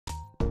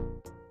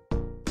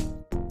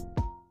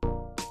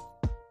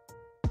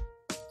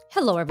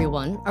Hello,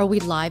 everyone. Are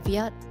we live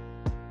yet?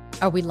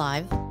 Are we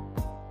live?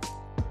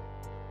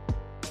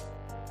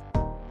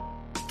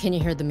 Can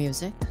you hear the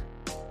music?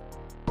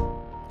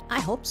 I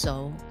hope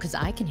so, because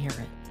I can hear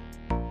it.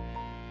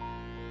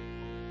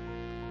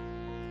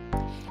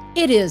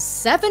 It is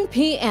 7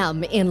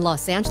 p.m. in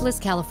Los Angeles,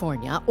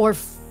 California, or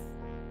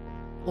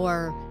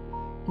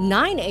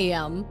 9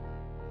 a.m.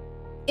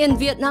 in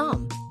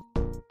Vietnam.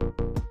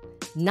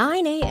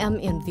 9 a.m.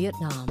 in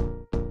Vietnam.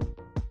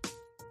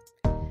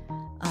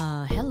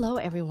 Hello,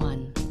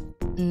 everyone.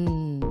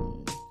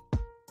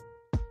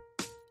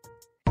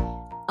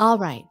 All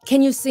right.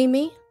 Can you see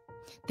me?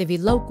 Tại vì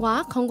lâu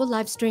quá không có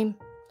livestream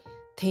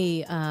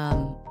thì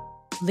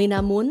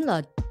Leyna muốn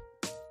là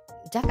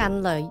chắc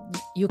ăn là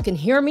you can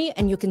hear me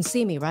and you can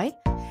see me, right?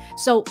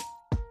 So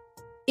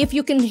if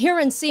you can hear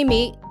and see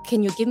me,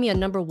 can you give me a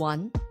number one?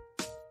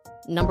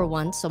 Number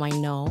one so I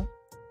know.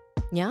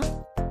 Nhá.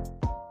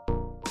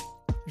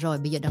 Rồi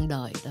bây giờ đang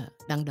đợi.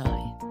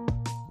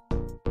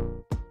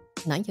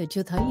 Nãy giờ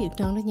chưa thấy gì hết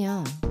trơn đó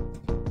nha.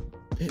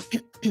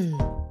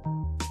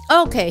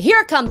 Okay,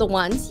 here come the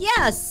ones.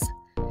 Yes.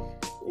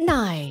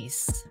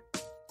 Nice.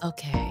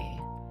 Okay.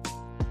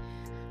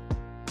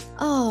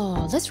 Oh,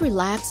 let's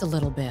relax a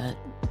little bit.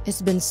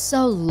 It's been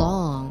so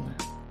long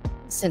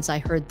since I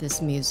heard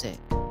this music.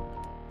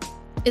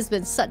 It's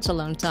been such a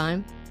long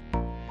time.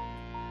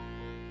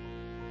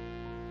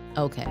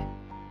 Okay.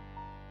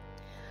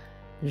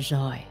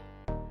 Rồi.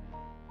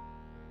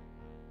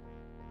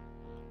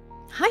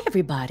 Hi,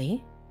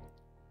 everybody.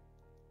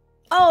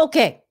 Oh,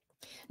 okay.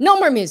 No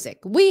more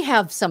music. We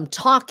have some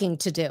talking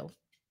to do.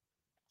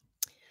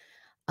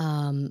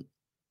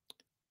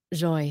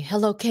 Rồi,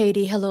 hello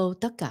Katie, hello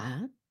tất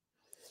cả.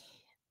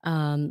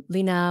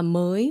 Leyna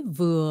mới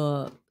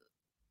vừa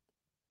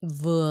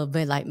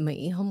về lại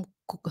Mỹ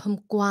hôm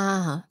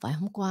qua hả? Phải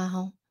hôm qua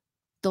không?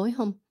 Tối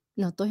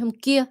hôm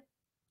kia.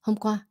 Hôm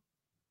qua.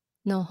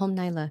 No, hôm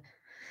nay là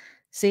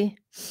see.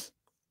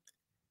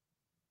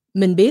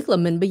 Mình biết là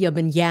bây giờ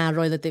mình già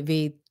rồi là tại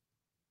vì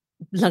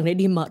lần này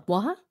đi mệt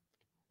quá.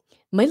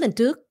 Mấy lần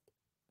trước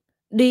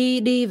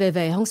đi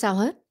về không sao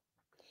hết.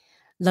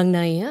 Lần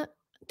này á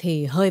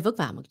thì hơi vất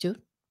vả một chút.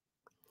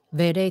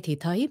 Về đây thì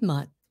thấy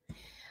mệt.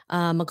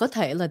 Mà có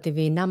thể là tại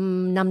vì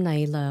năm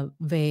này là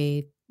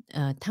về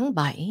tháng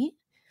 7,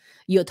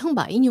 giữa tháng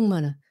 7 nhưng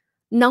mà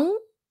nóng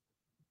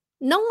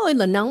ơi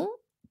là nóng.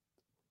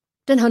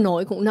 Trên Hà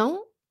Nội cũng nóng,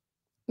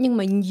 nhưng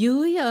mà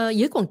dưới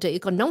Quảng Trị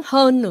còn nóng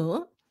hơn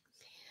nữa.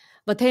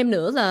 Và thêm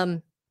nữa là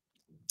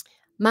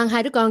mang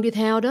 2 đứa con đi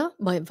theo đó,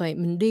 bởi vậy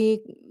mình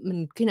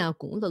khi nào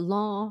cũng là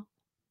lo,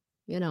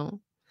 you know.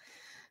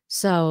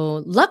 So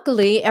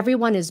luckily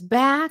everyone is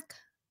back.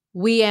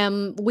 We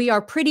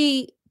are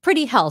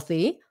pretty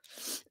healthy.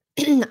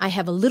 I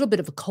have a little bit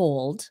of a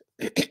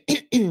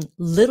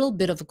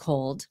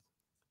cold.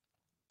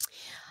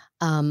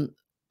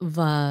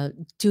 Và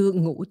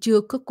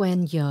chưa có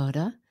quen giờ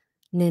đó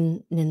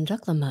nên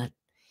rất là mệt.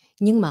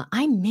 Nhưng mà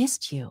I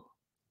missed you.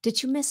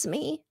 Did you miss me?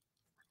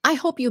 I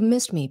hope you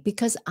missed me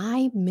because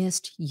I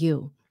missed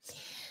you.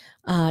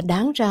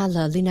 Đáng ra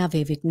là Leyna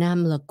về Việt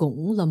Nam là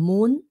cũng là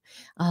muốn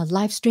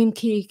livestream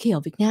khi ở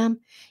Việt Nam,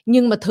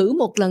 nhưng mà thử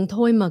một lần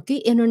thôi mà cái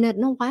internet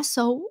nó quá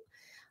xấu.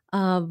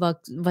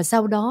 Và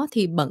sau đó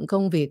thì bận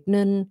công việc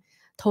nên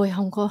thôi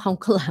không có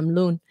làm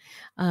luôn.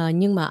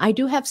 Nhưng mà I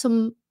do have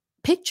some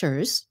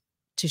pictures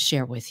to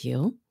share with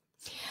you.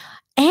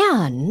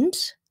 And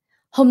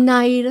hôm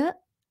nay đó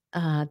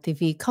thì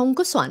vì không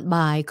có soạn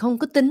bài, không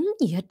có tính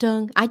gì hết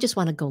trơn, I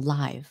just want to go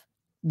live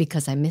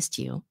because I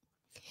missed you.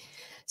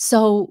 So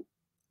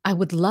I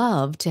would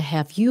love to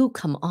have you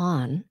come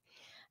on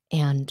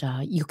and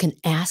you can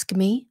ask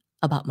me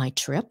about my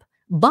trip,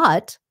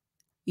 but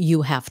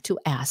you have to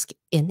ask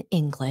in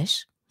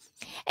English.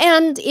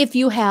 And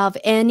if you have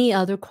any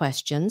other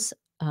questions,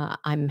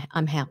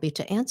 I'm happy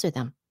to answer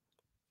them.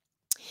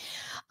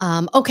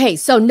 Okay,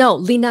 so no,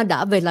 Leyna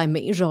đã về lại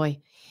Mỹ rồi.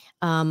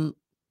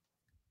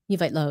 Như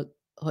vậy là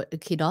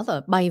khi đó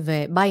là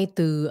bay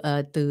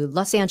từ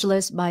Los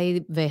Angeles bay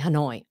về Hà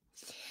Nội.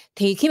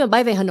 Thì khi mà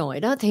bay về Hà Nội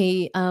đó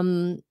thì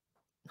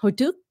hồi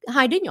trước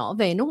 2 đứa nhỏ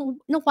về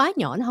nó quá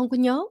nhỏ, nó không có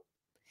nhớ.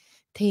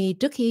 Thì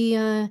trước khi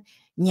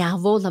nhà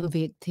vô làm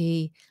việc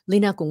thì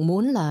Leyna cũng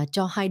muốn là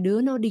cho 2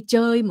 đứa nó đi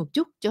chơi một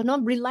chút, cho nó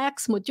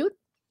relax một chút.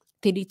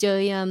 Thì đi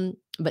chơi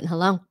Vịnh Hạ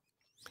Long.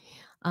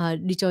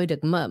 Đi chơi được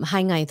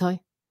 2 ngày thôi.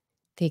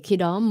 Thì khi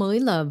đó mới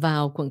là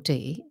vào Quảng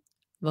Trị,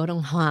 vào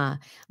Đông Hòa.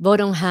 Vô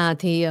Đông Hà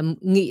thì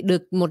nghỉ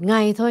được 1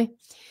 ngày thôi.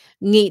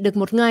 Nghỉ được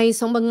 1 ngày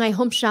xong bằng ngày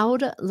hôm sau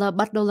đó là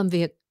bắt đầu làm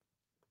việc.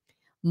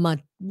 Mà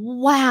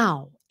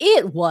wow,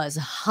 it was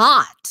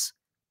hot.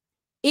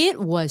 It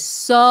was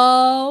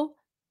so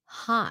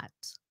hot.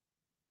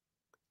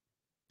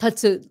 Thật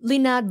sự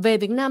Leyna về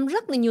Việt Nam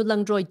rất là nhiều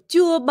lần rồi,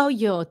 chưa bao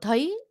giờ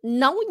thấy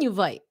nóng như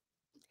vậy.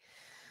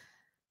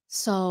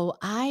 So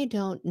I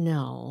don't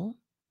know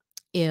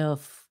if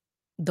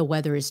the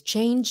weather is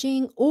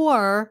changing or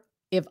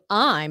if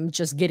I'm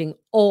just getting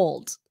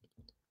old.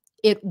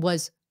 It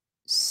was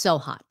so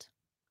hot.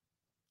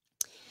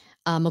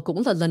 Mà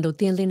cũng là lần đầu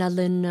tiên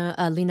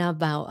Leyna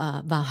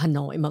vào Hà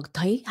Nội mà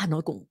thấy Hà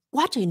Nội cũng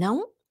quá trời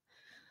nóng.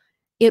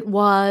 It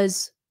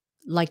was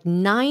like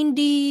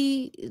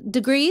 90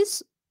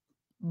 degrees,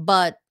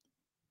 but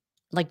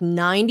like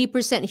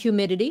 90%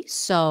 humidity,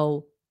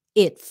 so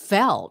it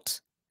felt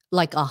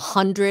like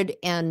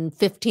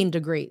 115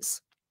 degrees.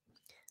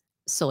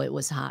 So it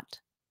was hot.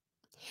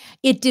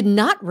 It did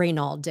not rain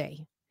all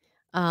day.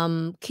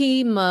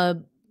 Khi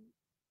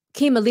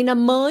mà Lina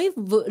mới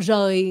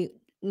rời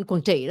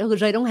Quảng Trị đó,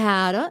 rời Đông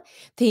Hà đó,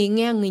 thì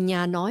nghe người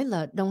nhà nói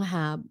là Đông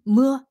Hà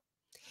mưa.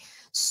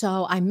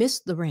 So I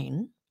missed the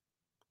rain.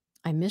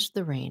 I missed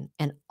the rain,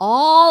 and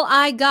all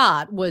I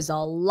got was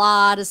a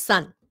lot of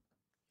sun.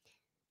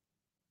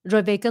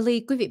 Rồi về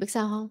Cali, quý vị biết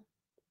sao không?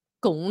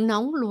 Cũng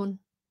nóng luôn.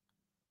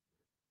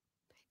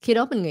 Khi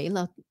đó mình nghĩ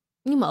là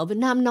nhưng mà ở Việt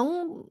Nam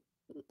nóng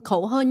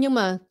khổ hơn, nhưng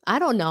mà I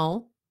don't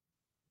know.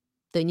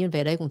 Tự nhiên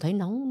về đây cũng thấy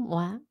nóng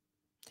quá.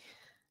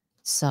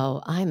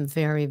 So I'm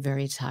very,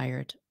 very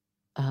tired.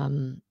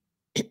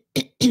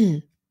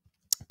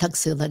 Thật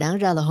sự là đáng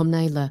ra là hôm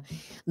nay là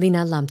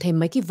Leyna làm thêm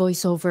mấy cái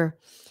voice over.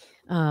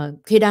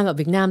 Khi đang ở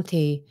Việt Nam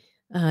thì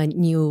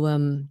nhiều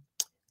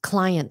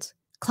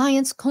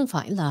clients không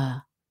phải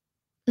là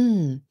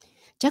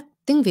chắc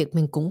tiếng Việt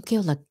mình cũng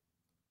kêu là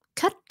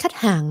khách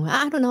hàng.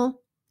 I don't know.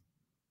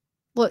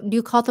 What do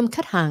you call them?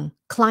 Khách hàng,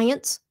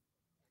 clients.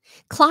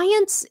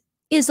 Clients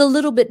is a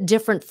little bit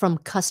different from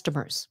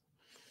customers.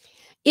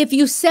 If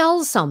you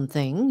sell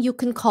something, you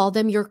can call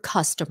them your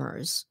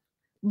customers.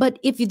 But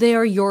if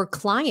they're your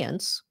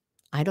clients,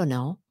 I don't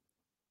know.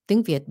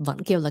 Tiếng Việt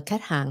vẫn kêu là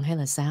khách hàng hay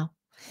là sao?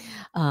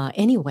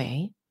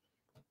 Anyway,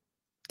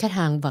 khách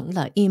hàng vẫn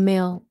là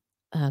email,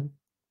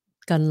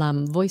 cần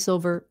làm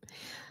voiceover.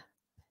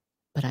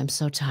 But I'm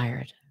so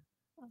tired.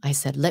 I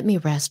said, let me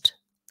rest.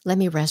 Let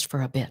me rest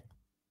for a bit.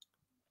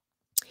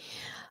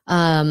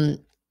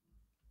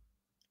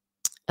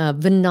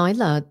 Vinh nói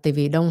là tại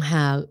vì Đông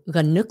Hà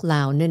gần nước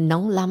Lào nên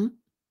nóng lắm.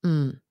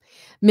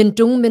 Miền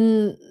Trung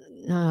mình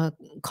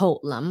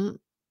khổ lắm.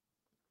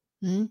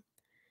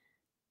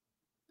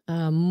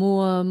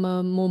 Mùa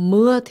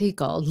mưa thì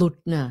có lụt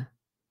nè.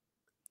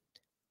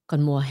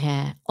 Còn mùa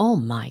hè, oh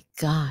my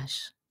gosh,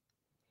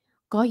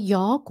 có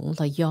gió cũng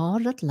là gió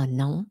rất là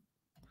nóng.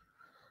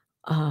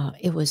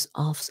 It was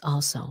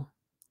also.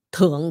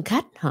 Thượng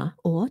khách hả?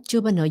 Ủa,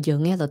 chưa bao giờ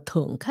nghe là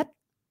thượng khách.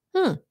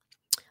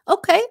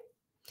 Okay.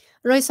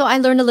 Right, so I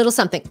learned a little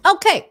something.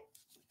 Okay.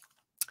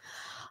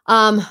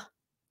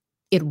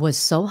 It was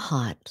so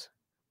hot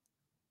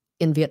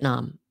in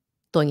Vietnam.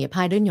 Tội nghiệp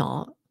hai đứa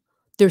nhỏ.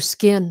 Their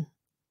skin,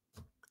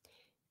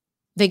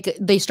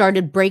 they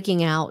started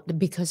breaking out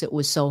because it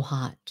was so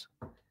hot.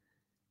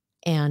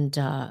 And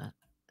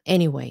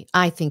anyway,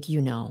 I think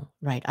you know,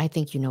 right? I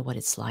think you know what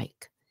it's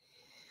like.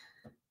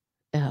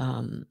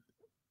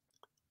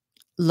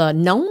 Là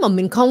nóng mà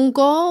mình không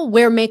có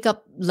wear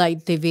makeup lại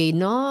tại vì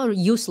nó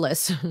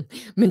useless.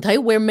 Mình thấy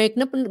wear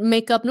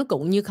makeup nó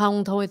cũng như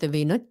không thôi, tại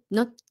vì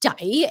nó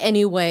chảy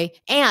anyway,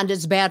 and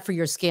it's bad for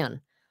your skin.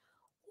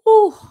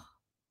 Whew.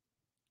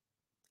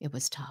 It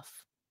was tough.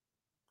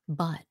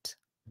 But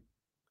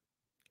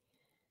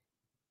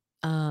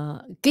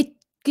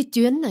cái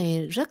chuyến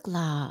này rất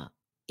là,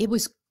 it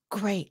was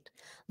great.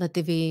 Là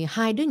tại vì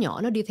hai đứa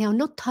nhỏ nó đi theo,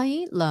 nó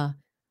thấy là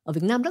ở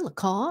Việt Nam rất là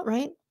khó,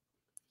 right?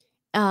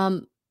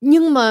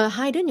 Nhưng mà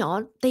hai đứa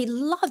nhỏ, they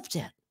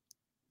loved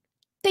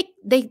it.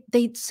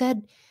 They said,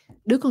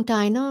 đứa con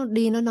trai nó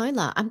đi, nó nói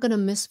là I'm gonna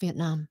miss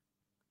Vietnam.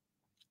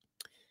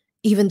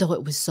 Even though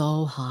it was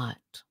so hot.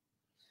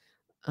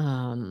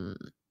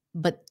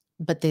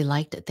 But they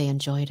liked it, they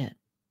enjoyed it.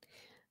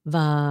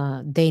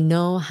 Và they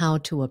know how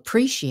to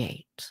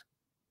appreciate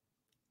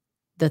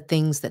the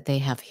things that they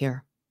have here.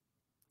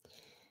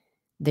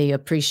 They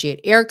appreciate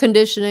air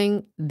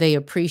conditioning. They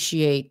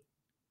appreciate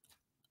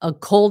a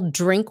cold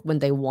drink when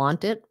they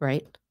want it,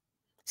 right?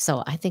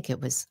 So I think it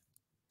was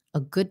a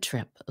good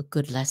trip, a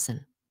good lesson.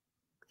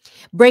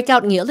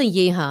 Breakout nghĩa là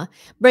gì hả?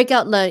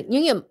 Breakout là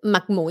những như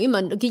mặt mũi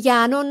mà cái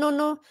da nó you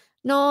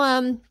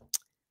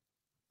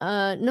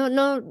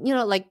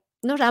know, like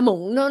nó ra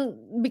mụn,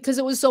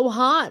 because it was so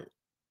hot.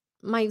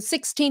 My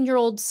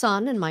 16-year-old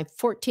son and my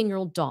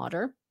 14-year-old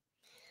daughter.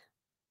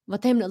 Và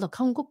thêm nữa là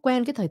không có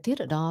quen cái thời tiết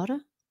ở đó đó.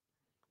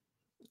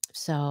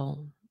 So,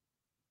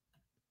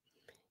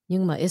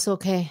 nhưng mà it's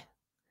okay.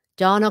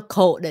 Cho nó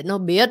khổ để nó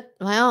biết,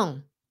 phải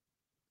không?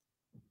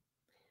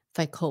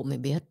 Phải khổ mới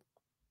biết.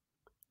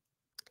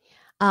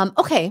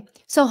 Okay,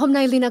 so hôm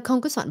nay Leyna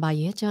không có soạn bài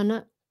gì hết trơn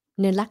á.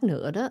 Nên lát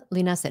nữa đó,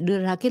 Leyna sẽ đưa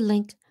ra cái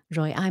link.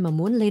 Rồi ai mà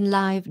muốn lên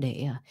live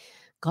để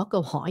có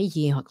câu hỏi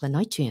gì hoặc là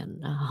nói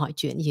chuyện, hỏi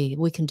chuyện gì,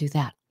 we can do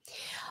that.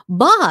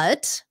 But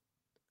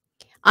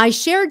I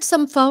shared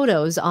some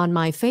photos on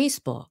my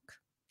Facebook.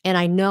 And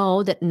I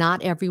know that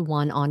not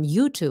everyone on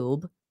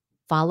YouTube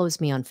follows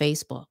me on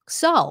Facebook.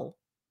 So,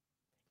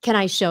 can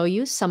I show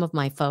you some of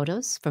my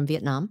photos from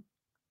Vietnam?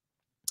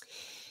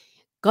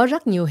 Có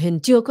rất nhiều hình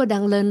chưa có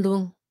đăng lên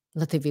luôn.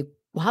 Là tại vì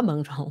quá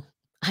bận rộn.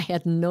 I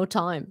had no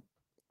time.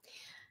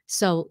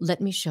 So,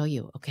 let me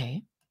show you,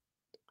 okay?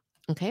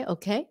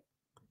 Okay.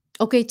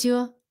 Ok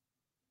chưa?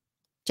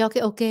 Cho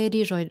cái ok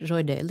đi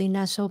rồi để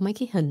Leyna show mấy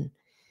cái hình.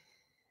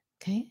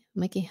 Okay,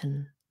 mấy cái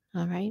hình.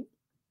 All right.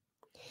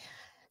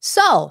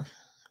 So,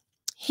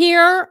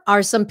 here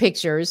are some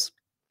pictures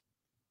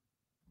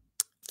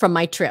from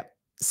my trip.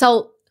 So,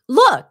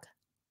 look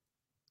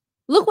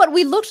what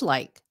we looked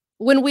like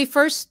when we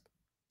first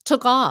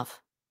took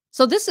off.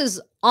 So this is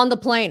on the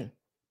plane,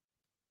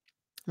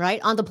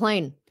 right? On the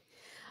plane.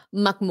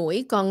 Mặt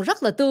mũi còn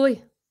rất là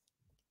tươi.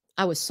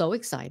 I was so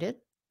excited.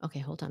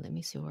 Okay, hold on. Let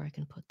me see where I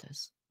can put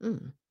this.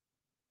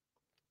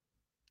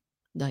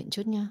 Đợi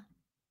chút nha.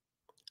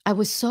 I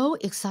was so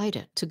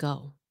excited to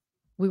go.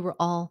 We were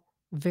all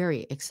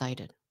very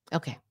excited.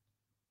 Okay.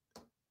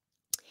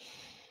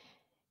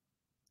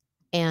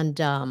 And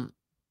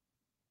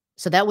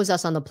so that was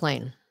us on the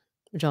plane.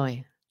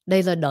 Rồi,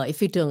 đây là đợi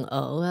phi trường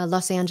ở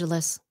Los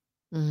Angeles.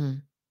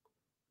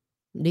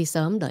 Đi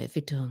sớm đợi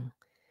phi trường.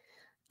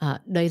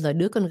 Đây là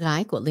đứa con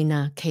gái của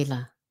Leyna,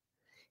 Kayla.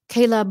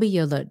 Kayla bây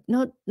giờ là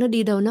nó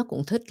đi đâu nó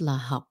cũng thích là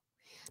học.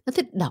 Nó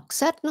thích đọc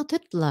sách, nó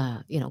thích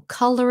là,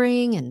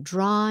 coloring and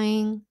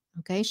drawing.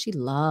 Okay, she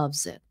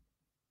loves it.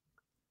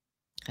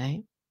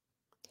 Okay.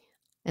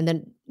 And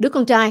then đứa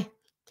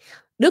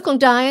con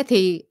trai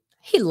thì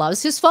he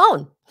loves his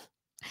phone.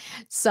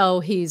 So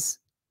he's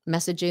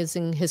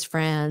messaging his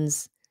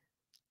friends,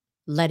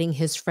 letting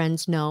his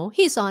friends know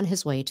he's on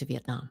his way to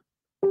Vietnam.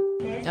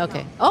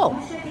 Okay. Oh.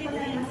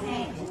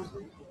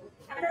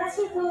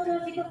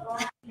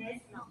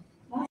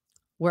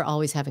 We're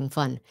always having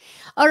fun.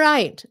 All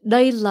right.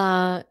 Đây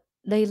là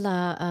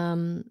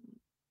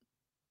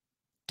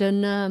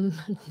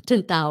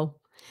trên tàu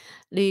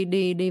đi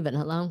Vịnh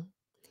Hạ Long.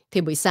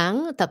 Thì buổi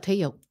sáng tập thể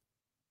dục.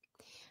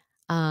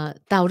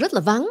 Tàu rất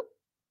là vắng.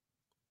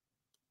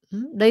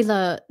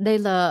 Đây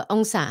là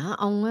ông xã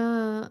ông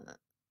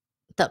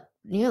tập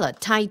như là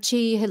tai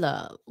chi hay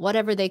là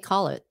whatever they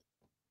call it.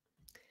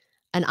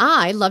 And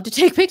I love to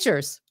take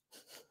pictures.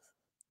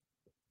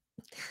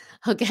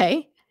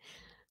 Okay.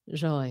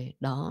 Rồi,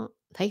 đó,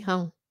 thấy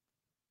không?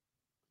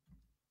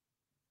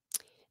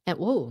 And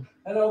whoa.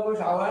 Hello, cô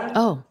Sáu anh.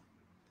 Oh.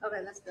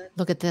 Okay, that's good.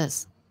 Look at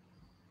this.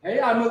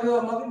 Hey,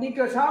 mở đi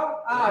cửa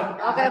sau.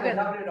 Okay.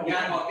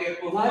 Nhà một tiệc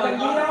của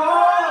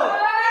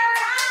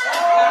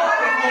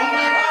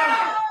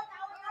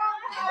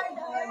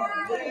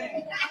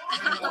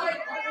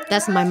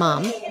That's my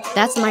mom.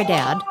 That's my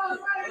dad.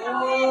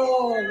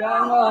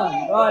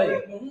 Rồi.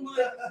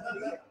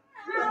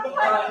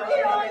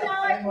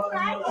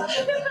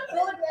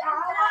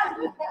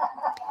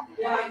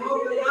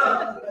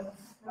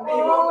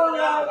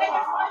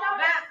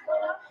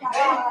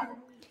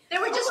 They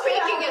were just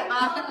faking it,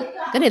 Mom.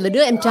 Cái này là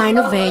đứa em trai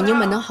nó về nhưng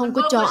mà nó không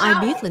có cho ai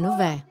biết là nó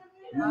về.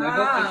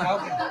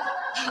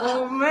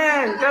 Oh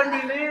man, can't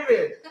believe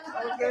it.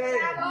 Okay.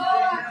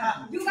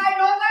 You guys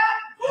know that?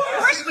 Of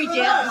course we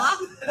did, Mom.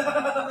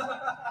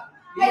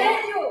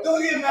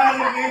 Don't get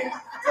mad at me.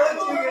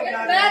 Don't get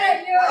mad at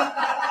you.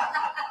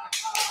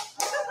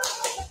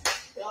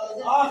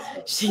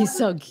 She's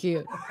so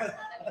cute.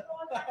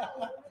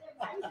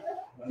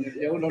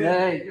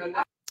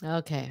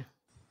 Okay.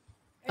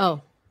 Oh.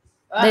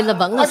 Đây là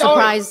vẫn là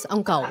surprise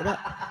ông cậu đó.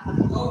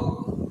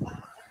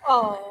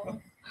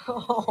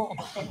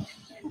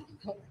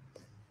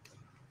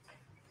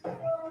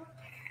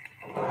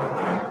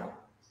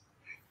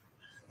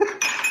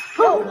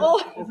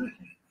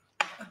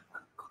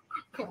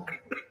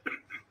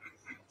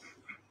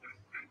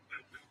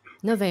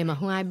 Nó về mà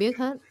không ai biết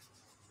hết.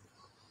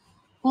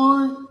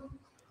 Ôi.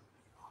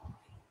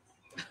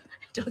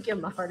 Don't give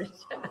him a heart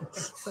attack.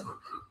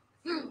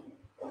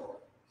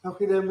 Sau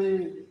khi đêm đi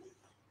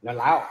Là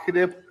lão. khi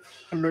đêm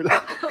anh nuôi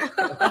lão.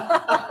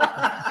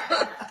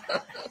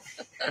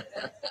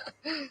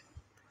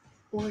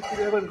 Ôi khi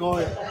đêm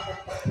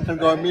anh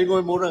gọi mi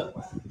ngồi muốn rồi.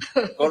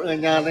 Còn ở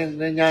nhà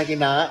lên nhà cái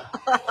ná.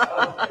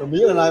 Rồi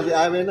mi ở lại với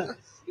ai bên á.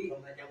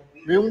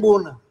 Mi không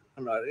buồn à.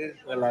 Anh nói đi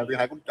ở lại với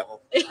hai con chó.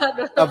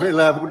 À vậy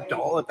là con chó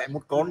ở tại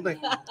một con thôi.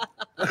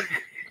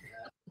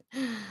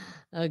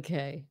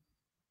 Okay.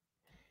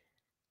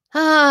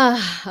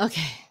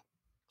 Okay.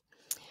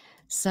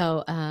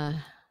 So,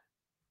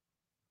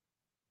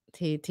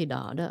 thì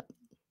đó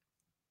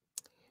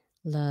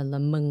là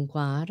mừng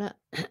quá đó.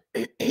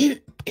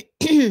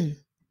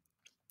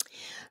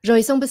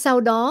 Rồi xong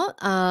sau đó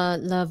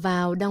là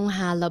vào Đông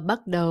Hà là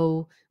bắt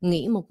đầu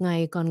nghỉ một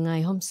ngày, còn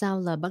ngày hôm sau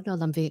là bắt đầu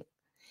làm việc.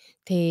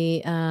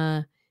 Thì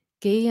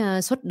cái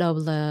suất đầu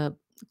là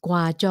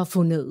quà cho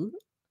phụ nữ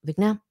Việt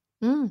Nam.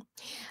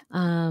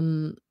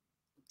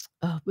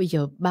 Bây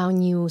giờ bao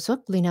nhiêu suất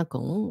Leyna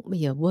cũng bây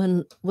giờ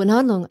quên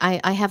hết luôn.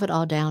 I have it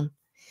all down.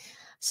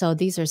 So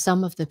these are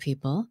some of the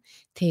people.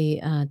 Thì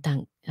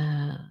tặng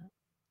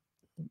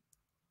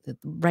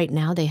right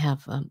now they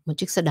have một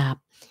chiếc xe đạp,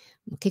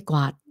 một cái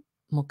quạt,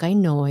 một cái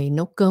nồi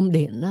nấu cơm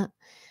điện á,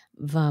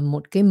 và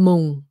một cái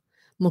mùng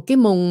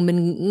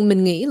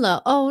mình nghĩ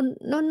là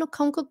nó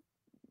không có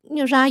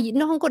ra gì,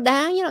 nó không có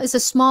đáng, it's a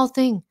small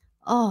thing.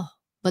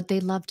 But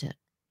they loved it.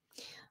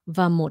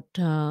 Và một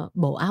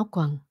bộ áo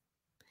quần.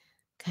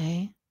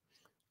 Okay.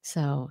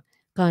 So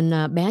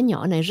Còn bé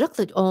nhỏ này rất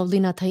là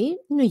Leyna thấy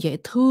nó dễ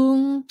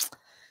thương.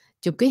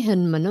 Chụp cái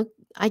hình mà nó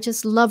I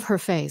just love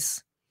her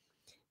face.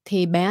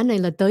 Thì bé này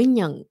là tới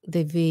nhận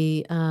tại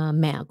vì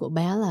mẹ của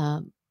bé là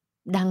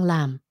đang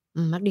làm,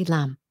 bác đi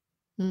làm.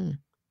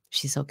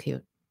 She's so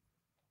cute.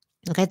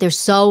 Okay, they're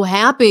so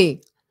happy.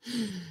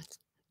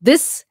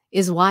 This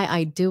is why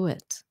I do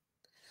it.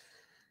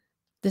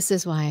 This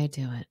is why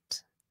I do it.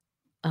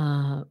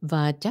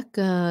 Và chắc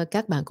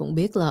các bạn cũng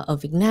biết là ở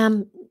Việt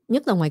Nam,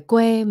 nhất là ngoài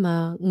quê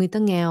mà người ta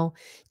nghèo,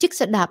 chiếc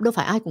xe đạp đâu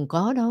phải ai cũng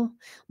có đâu.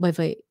 Bởi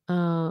vậy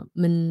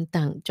mình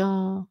tặng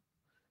cho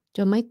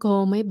mấy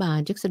cô, mấy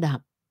bà chiếc xe đạp.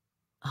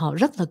 Họ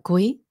rất là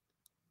quý.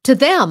 To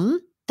them,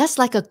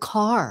 that's like a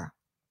car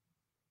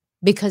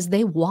because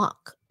they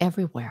walk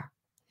everywhere.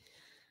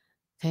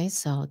 Okay,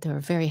 so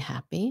they're very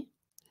happy.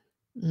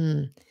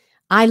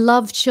 I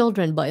love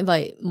children. Bởi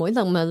vậy mỗi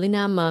lần mà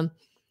Leyna mà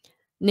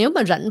nếu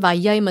mà rảnh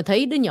vài giây mà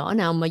thấy đứa nhỏ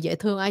nào mà dễ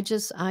thương, I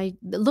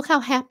look how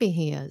happy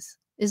he is.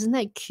 Isn't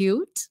that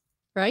cute?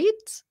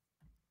 Right?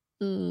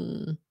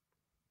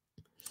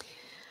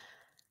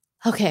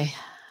 Okay,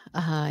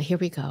 here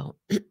we go.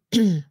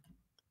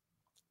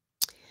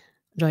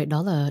 Rồi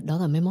đó là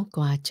mấy món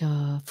quà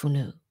cho phụ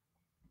nữ.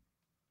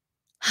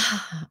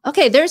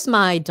 Okay, there's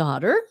my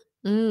daughter,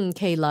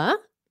 Kayla.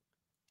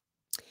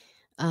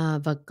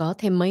 Và có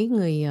thêm mấy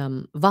người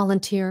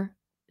volunteer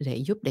để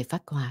giúp để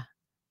phát quà.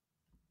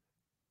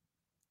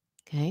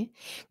 Okay.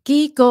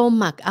 Khi cô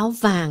mặc áo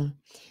vàng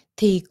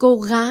thì cô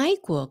gái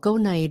của cô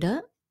này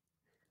đó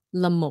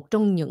là một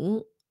trong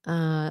những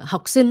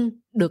học sinh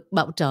được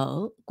bảo trợ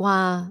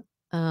qua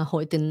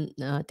hội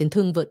tình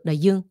thương vượt đại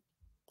dương.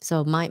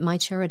 So my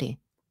charity.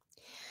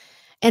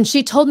 And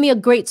she told me a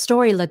great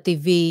story là tại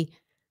vì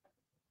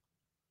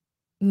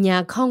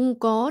nhà không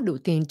có đủ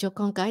tiền cho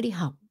con cái đi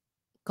học,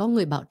 có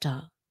người bảo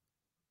trợ.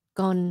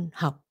 Con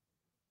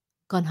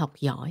học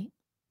giỏi.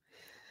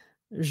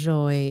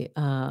 Rồi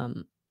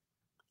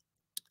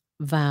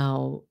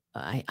vào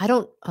I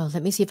don't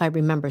let me see if I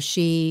remember.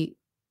 She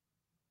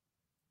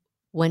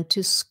went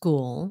to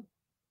school.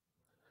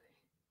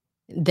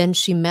 Then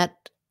she met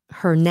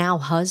her now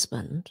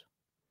husband.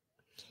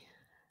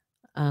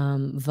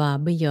 Và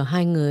bây giờ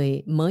hai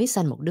người mới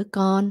sanh một đứa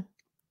con.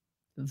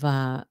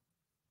 Và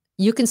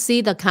you can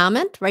see the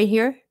comment right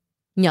here.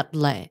 Nhật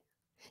Lệ.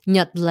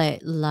 Nhật Lệ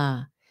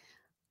là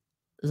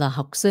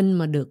học sinh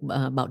mà được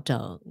bảo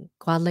trợ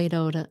qua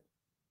Leyna đó.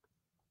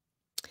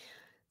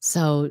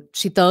 So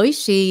she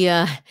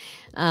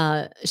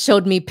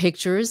showed me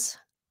pictures,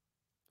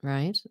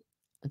 right?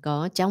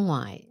 Có cháu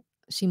ngoại,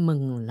 she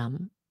mừng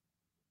lắm.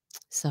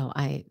 So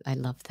I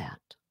love that.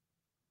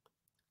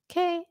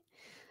 Okay.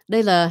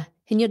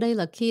 Hình như đây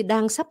là khi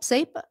đang sắp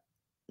xếp.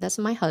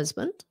 That's my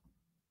husband.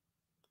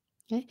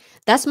 Okay.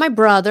 That's my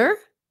brother.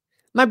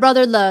 My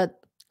brother là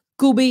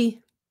Kubi.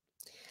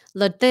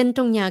 Là tên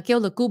trong nhà kêu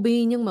là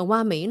Kubi, nhưng mà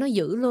qua Mỹ nó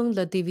giữ luôn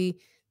là tại vì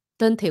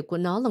tên thiệt của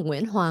nó là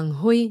Nguyễn Hoàng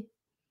Huy.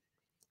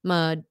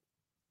 Mà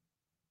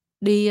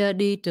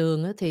đi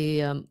trường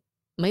thì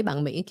mấy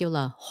bạn Mỹ kêu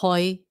là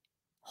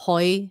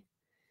Hoy.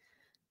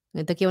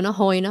 Người ta kêu nó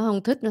Hoy, nó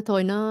không thích nó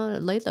thôi, nó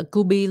lấy là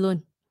Kubi luôn.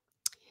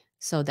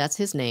 So that's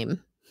his name.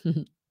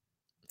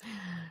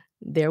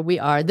 There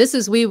we are.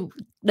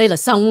 Đây là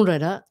xong rồi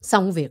đó,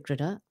 xong việc rồi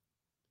đó.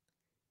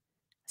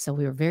 So we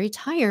were very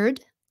tired,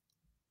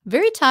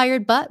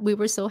 but we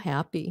were so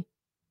happy.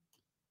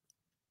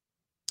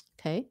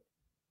 Okay.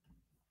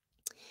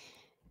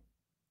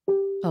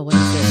 Oh, what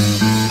is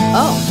this?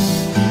 Oh,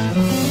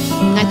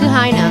 ngày thứ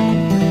hai nè.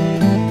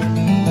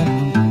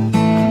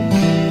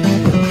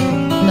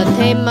 Là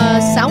thêm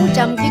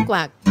 600 chiếc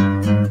quạt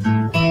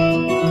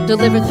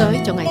deliver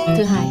tới cho ngày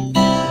thứ hai.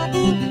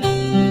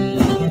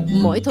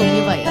 Mỗi thùng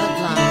như vậy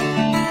là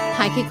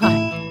 2 cái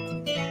quạt.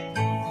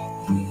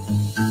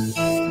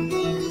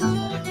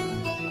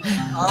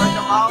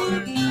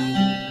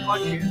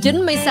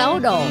 96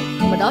 độ,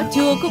 mà đó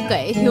chưa có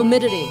kể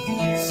humidity.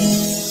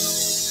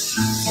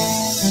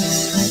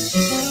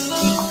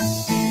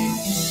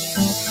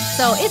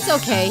 So it's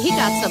okay. He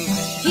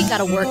got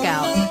a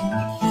workout.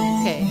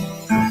 Okay.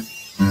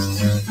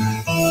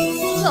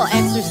 A little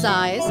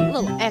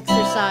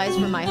exercise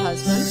for my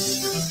husband.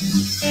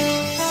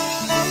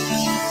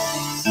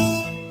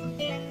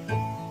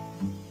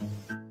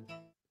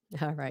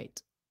 All right.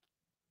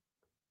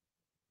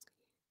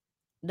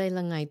 Đây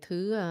là ngày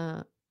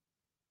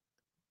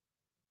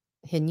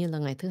hình như là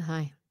ngày thứ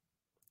hai.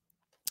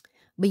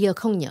 Bây giờ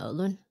không nhớ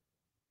luôn.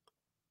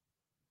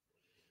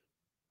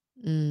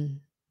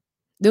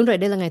 Đúng rồi,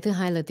 đây là ngày thứ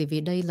hai là tại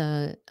vì đây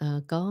là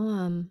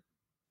có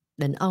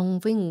đàn ông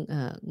với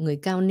người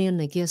cao niên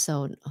này kia,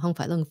 so không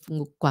phải là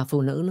quà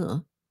phụ nữ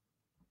nữa.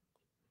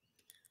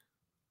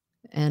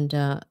 And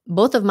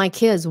both of my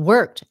kids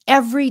worked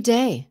every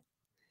day.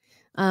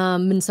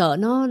 Mình sợ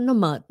nó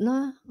mệt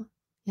nó,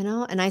 you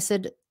know, and I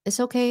said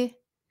it's okay.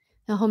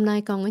 Hôm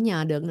nay con ở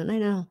nhà được nữa.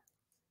 No.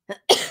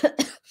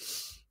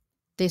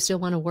 They still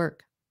want to work.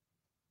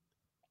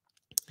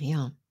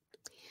 Yeah.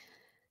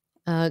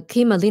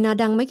 Khi mà Leyna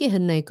đăng mấy cái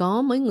hình này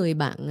có mấy người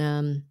bạn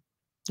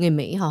Người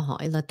Mỹ họ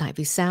hỏi là tại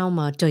vì sao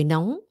mà trời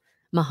nóng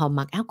mà họ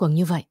mặc áo quần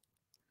như vậy.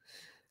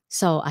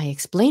 So I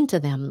explained to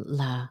them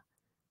là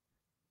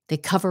they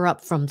cover up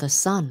from the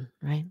sun,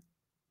 right?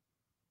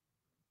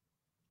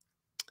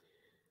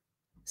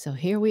 So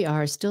here we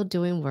are still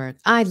doing work.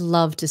 I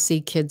love to see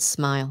kids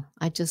smile.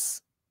 I just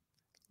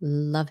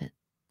love it.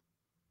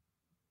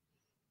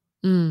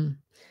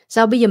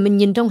 Sao bây giờ mình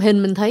nhìn trong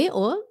hình mình thấy,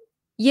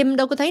 Diêm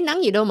đâu có thấy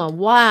nắng gì đâu mà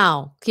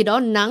wow, khi đó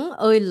nắng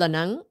ơi là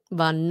nắng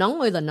và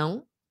nóng ơi là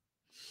nóng.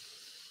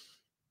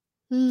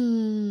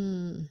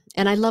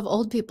 And I love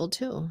old people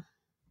too.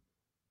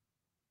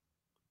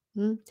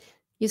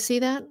 You see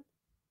that?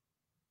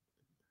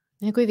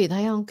 Nè, quý vị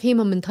thấy không? Khi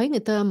mà mình thấy người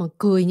ta mà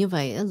cười như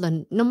vậy á là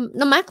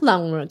nó mát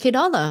lòng rồi, khi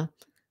đó là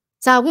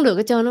sao cũng được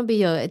hết trơn á. Bây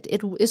giờ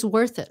it's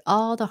worth it.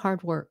 All the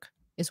hard work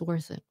is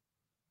worth it.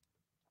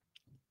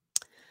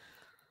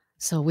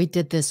 So we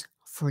did this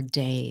for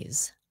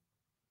days.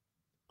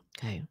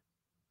 Okay.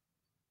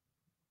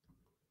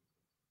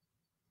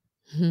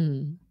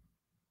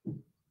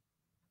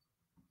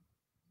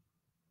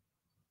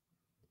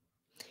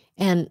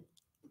 And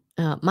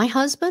my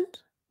husband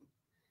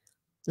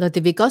là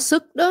tại vì có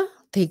sức đó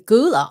thì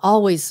cứ là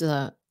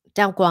always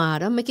trao quà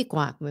đó, mấy cái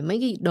quạt và mấy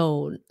cái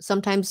đồ.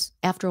 Sometimes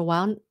after a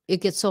while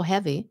it gets so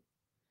heavy.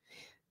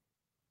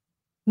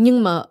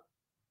 Nhưng mà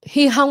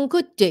he không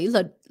có chỉ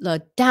là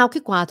trao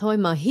cái quà thôi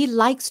mà he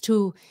likes to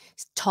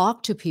talk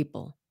to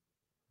people.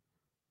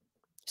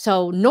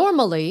 So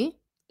normally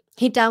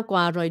he trao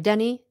quà rồi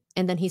Danny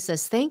and then he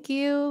says thank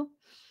you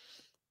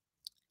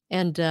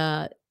and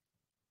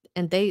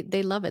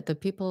they love it. The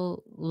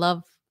people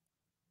love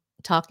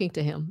talking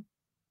to him.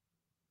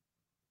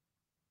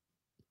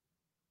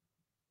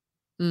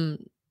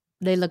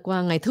 Đây là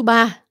qua ngày thứ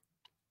 3.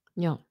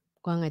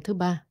 Qua ngày thứ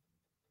 3.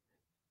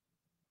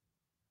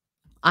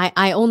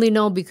 I only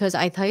know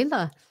because I thấy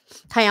là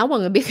thay áo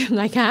quần là biết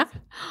ngày khác.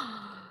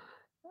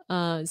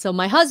 So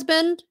my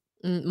husband,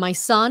 my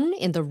son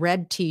in the red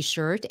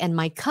t-shirt, and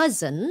my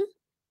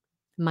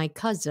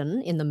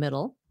cousin in the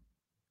middle.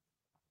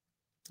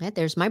 Right,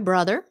 there's my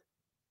brother.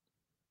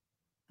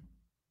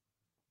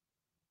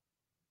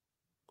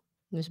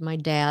 There's my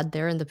dad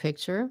there in the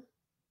picture.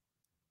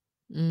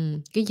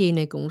 Cái gì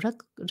này cũng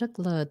rất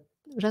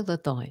là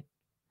tội.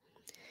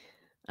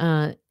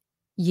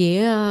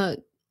 Dễ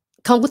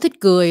không có thích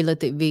cười là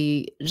tại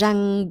vì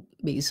răng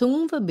bị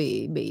súng với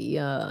bị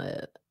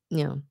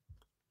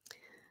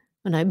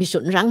hồi nãy bị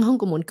sụn răng không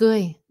có muốn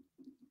cười.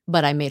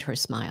 But I made her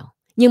smile.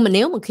 Nhưng mà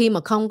nếu mà khi mà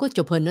không có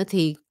chụp hình á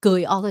thì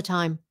cười all the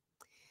time.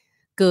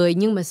 Cười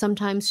nhưng mà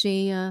sometimes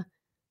she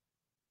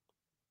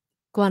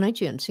qua nói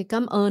chuyện she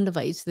cảm ơn như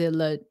vậy thì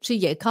là she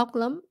dễ khóc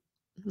lắm.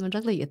 Nó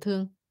rất là dễ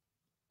thương.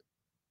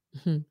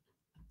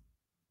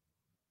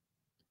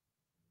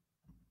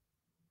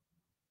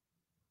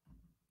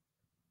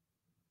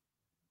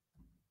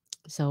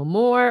 So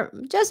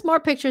just more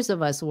pictures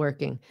of us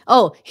working.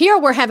 Oh, here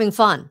we're having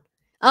fun.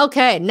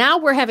 Okay, now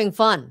we're having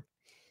fun.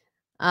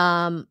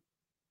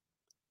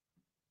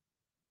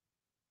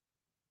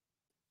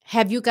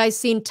 Have you guys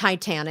seen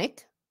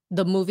Titanic?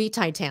 The movie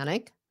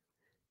Titanic,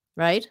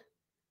 right?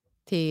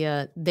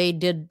 They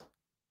did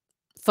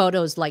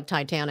photos like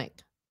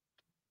Titanic.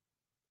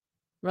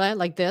 Right?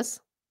 Like this.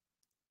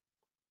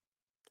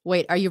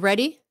 Wait, are you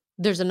ready?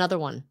 There's another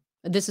one.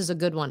 This is a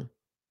good one.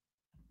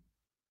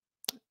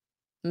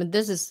 I mean,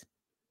 this is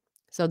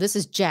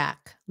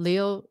Jack.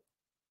 Leo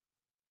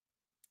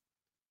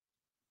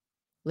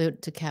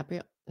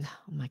DiCaprio. Oh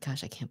my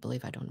gosh, I can't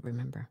believe I don't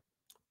remember.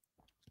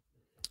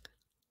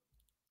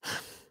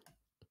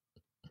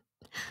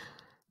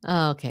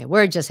 Okay,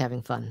 we're just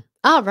having fun.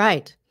 All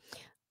right.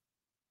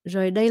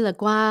 Rồi đây là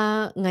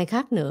qua ngày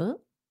khác nữa.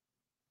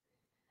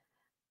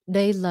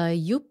 Đây là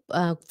giúp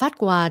phát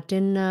quà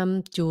trên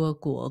chùa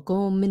của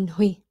cô Minh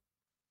Huy.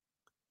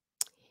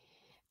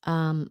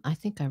 I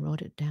think I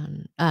wrote it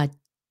down.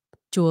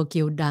 Chùa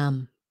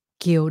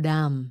Kiều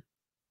Đàm.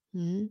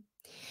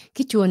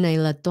 Cái chùa này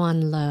là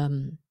toàn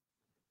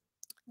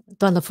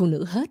là phụ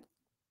nữ hết.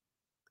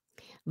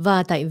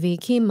 Và tại vì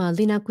khi mà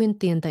Leyna quyên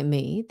tiền tại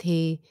Mỹ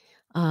thì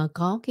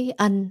có cái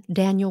anh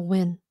Daniel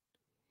Nguyen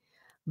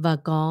và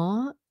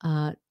có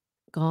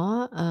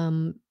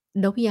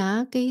đấu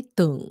giá cái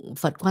tượng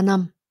Phật Quan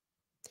Âm.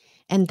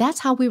 And that's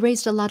how we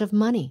raised a lot of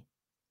money.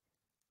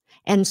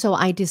 And so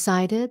I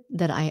decided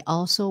that I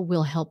also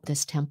will help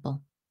this temple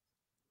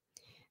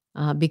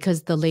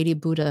because the Lady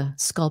Buddha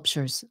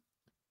sculptures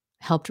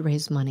helped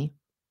raise money.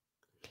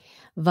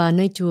 Và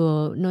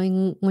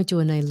ngôi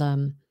chùa này là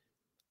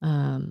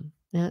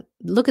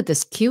look at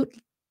this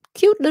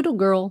cute little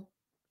girl.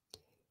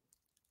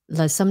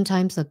 Là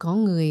sometimes là có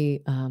người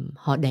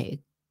họ để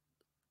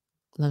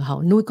là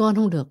họ nuôi con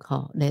không được,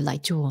 họ để lại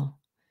chùa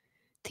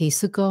thì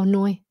sư cô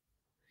nuôi.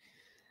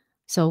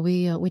 So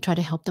we try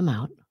to help them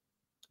out.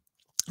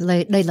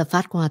 Đây là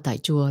phát quà tại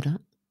chùa đó.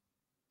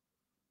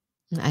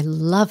 I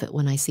love it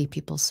when I see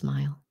people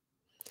smile.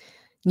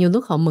 Nhiều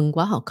lúc họ mừng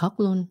quá họ khóc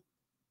luôn.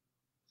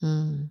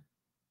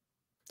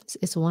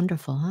 It's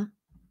wonderful, huh?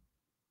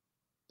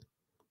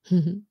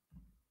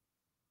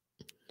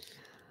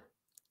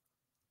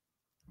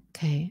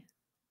 Okay.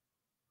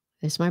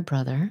 There's my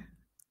brother.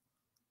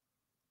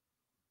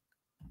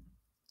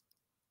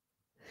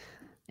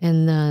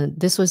 And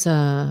this was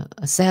a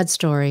sad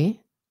story.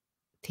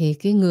 Thì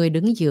cái người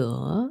đứng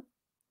giữa,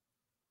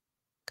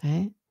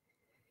 okay,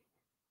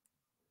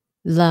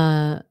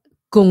 là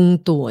cùng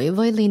tuổi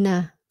với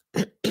Leyna.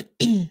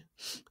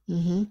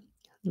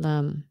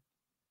 Là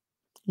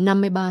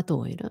 53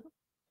 tuổi đó,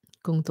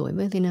 cùng tuổi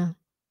với Leyna.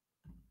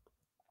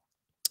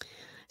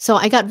 So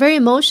I got very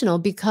emotional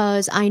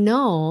because I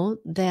know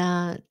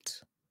that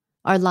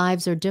our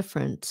lives are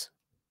different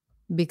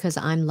because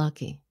I'm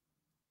lucky.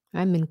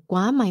 Right? Mình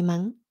quá may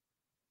mắn.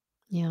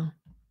 Yeah.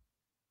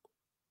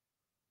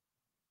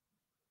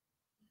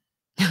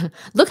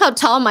 Look how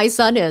tall my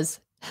son is.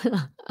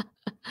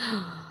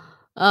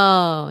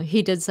 Oh,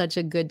 he did such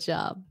a good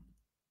job.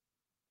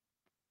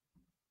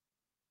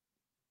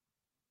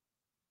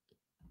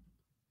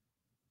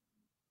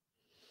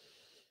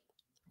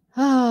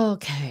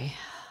 Okay.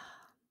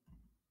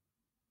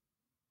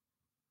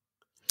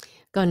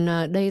 Còn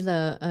đây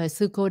là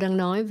sư cô đang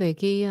nói về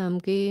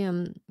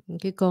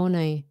cái cô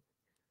này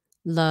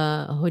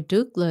là hồi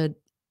trước là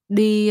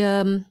đi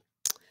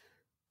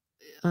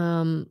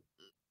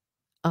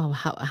oh,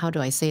 how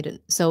do I say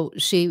it? So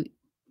she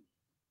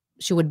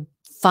would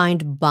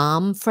find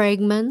bomb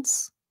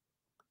fragments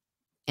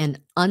and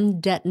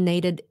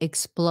undetonated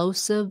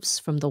explosives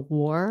from the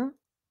war.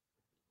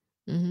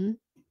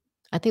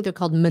 I think they're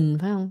called mìn,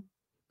 phải không?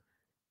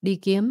 Đi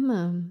kiếm.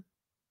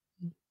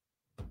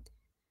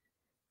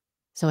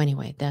 So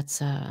anyway,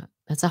 that's a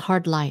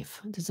hard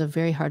life. It's a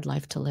very hard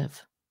life to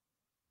live.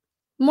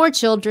 More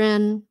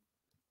children.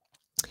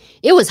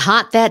 It was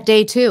hot that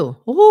day too.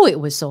 Oh, it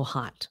was so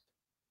hot.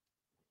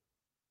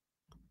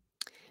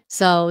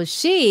 So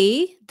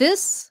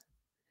this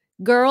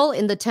girl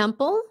in the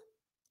temple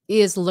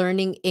is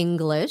learning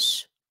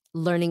English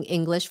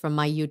from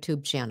my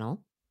YouTube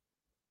channel.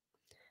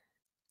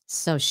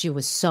 So she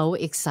was so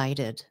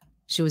excited.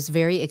 She was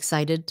very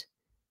excited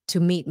to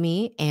meet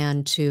me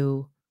and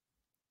to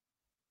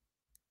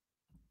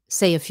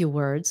say a few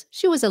words.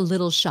 She was a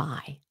little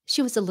shy.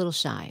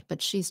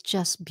 But she's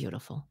just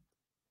beautiful.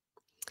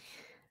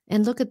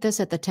 And look at this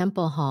at the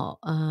temple hall.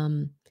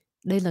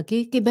 Đây là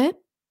cái bếp.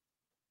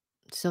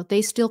 So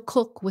they still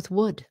cook with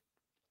wood.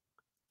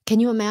 Can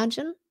you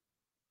imagine?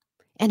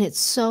 And it's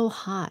so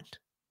hot.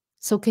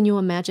 So can you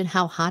imagine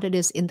how hot it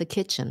is in the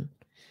kitchen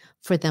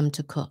for them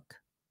to cook?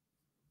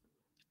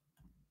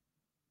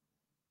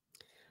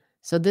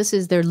 So this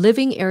is their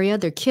living area,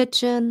 their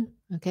kitchen.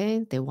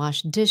 Okay, they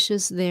wash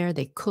dishes there,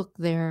 they cook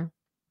there.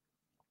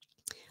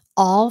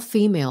 All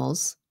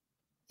females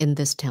in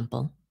this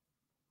temple.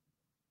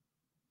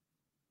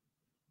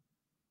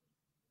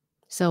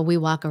 So we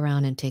walk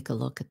around and take a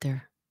look at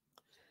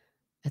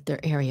their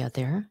area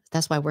there.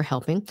 That's why we're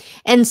helping.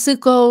 And sư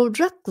cô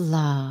rất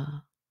là,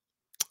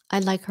 I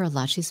like her a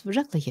lot. She's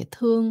rất là dễ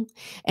thương.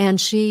 And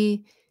she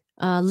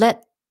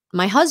let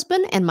my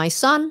husband and my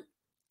son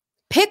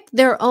pick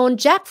their own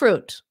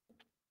jackfruit.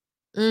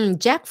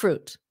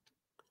 Jackfruit.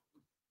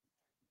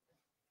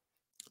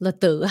 Là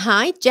tự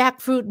hái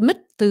jackfruit mít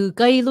từ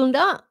cây luôn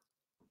đó.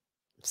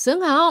 Sướng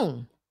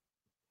không?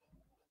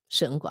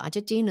 Sướng quá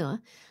chứ chi nữa.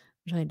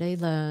 Rồi đây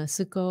là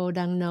sư cô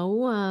đang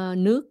nấu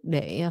nước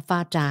để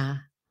pha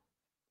trà.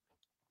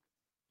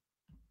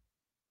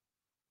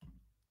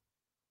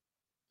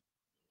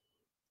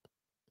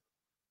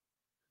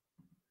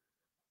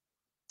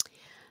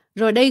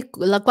 Rồi đây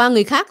là qua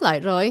người khác lại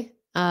rồi.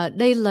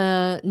 Đây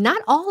là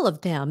not all of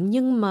them,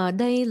 nhưng mà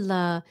đây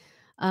là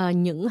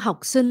những học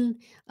sinh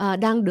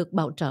đang được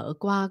bảo trợ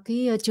qua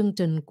cái chương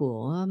trình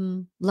của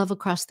Love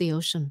Across the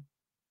Ocean.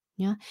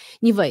 Yeah.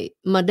 Như vậy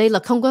mà đây là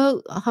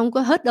không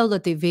có hết đâu, là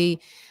tại vì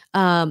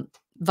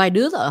vài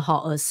đứa là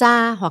họ ở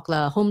xa, hoặc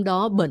là hôm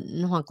đó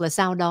bệnh, hoặc là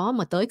sau đó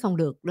mà tới không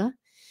được đó.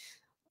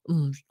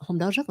 Hôm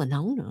đó rất là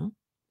nóng nữa.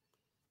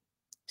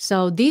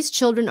 So these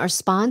children are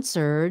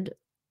sponsored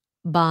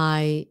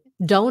by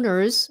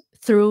donors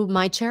through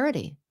my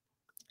charity.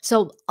 So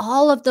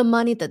all of the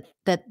money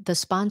that the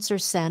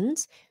sponsor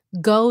sends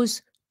goes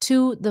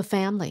to the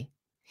family.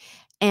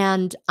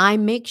 And I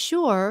make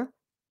sure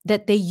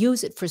that they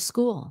use it for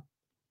school.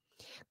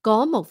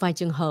 Có một vài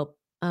trường hợp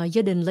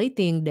gia đình lấy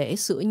tiền để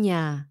sửa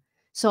nhà.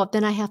 So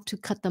then I have to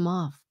cut them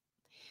off.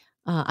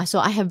 So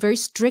I have very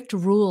strict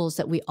rules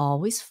that we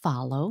always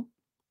follow.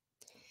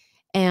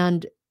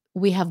 And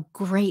we have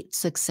great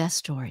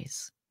success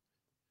stories.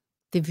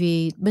 Tại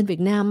vì bên Việt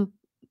Nam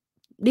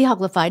đi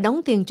học là phải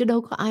đóng tiền, chứ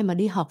đâu có ai mà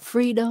đi học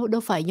free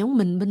đâu phải giống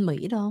mình bên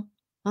Mỹ đâu.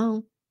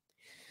 Không?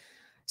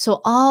 So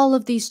all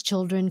of these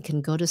children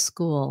can go to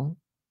school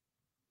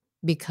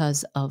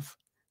because of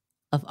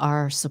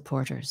our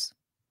supporters.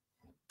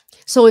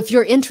 So if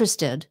you're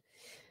interested,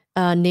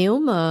 nếu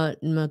mà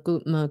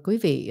quý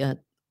vị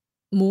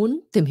muốn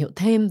tìm hiểu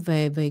thêm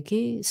về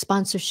cái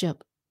sponsorship,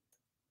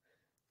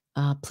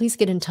 please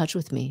get in touch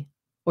with me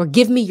or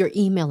give me your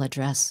email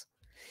address.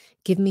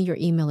 Give me your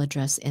email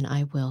address and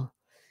I will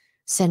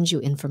send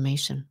you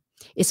information.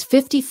 It's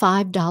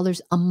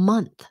 $55 a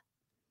month.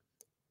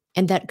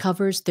 And that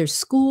covers their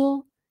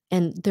school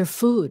and their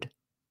food.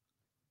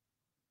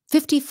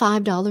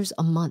 $55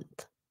 a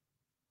month.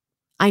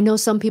 I know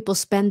some people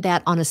spend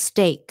that on a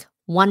steak,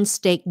 one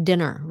steak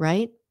dinner,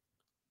 right?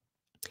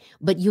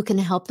 But you can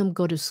help them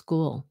go to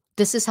school.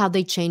 This is how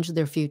they change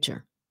their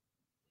future.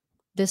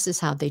 This is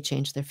how they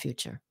change their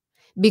future.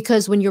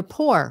 Because when you're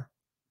poor,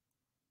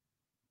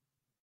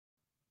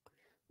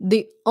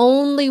 the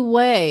only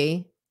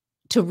way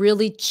to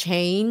really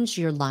change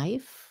your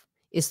life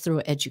is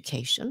through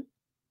education.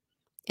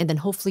 And then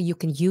hopefully you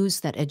can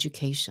use that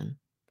education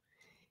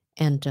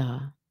and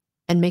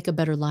make a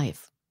better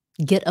life,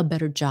 get a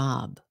better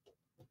job.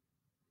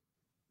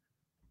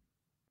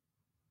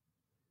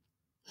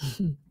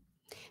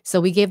 So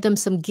we gave them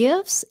some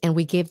gifts and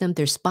we gave them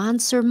their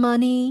sponsor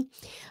money.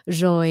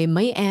 Rồi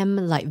mấy em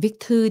lại viết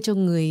thư cho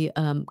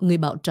người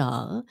bảo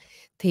trợ.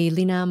 Thì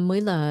Leyna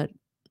mới là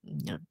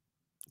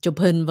chụp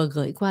hình và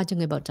gửi qua cho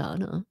người bảo trợ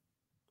nữa.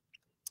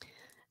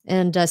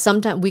 And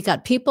sometimes we got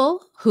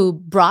people who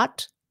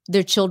brought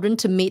their children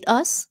to meet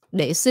us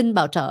để xin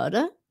bảo trợ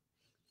đó.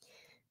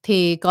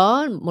 Thì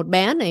có một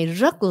bé này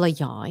rất là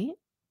giỏi.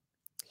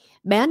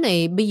 Bé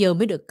này bây giờ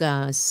mới được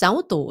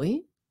 6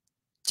 tuổi,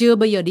 chưa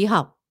bao giờ đi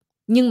học.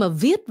 Nhưng mà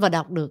viết và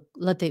đọc được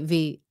là tại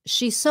vì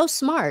she's so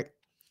smart.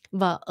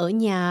 Và ở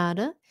nhà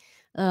đó,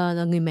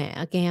 là người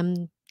mẹ kèm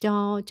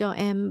cho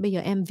em, bây giờ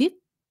em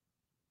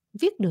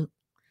viết được.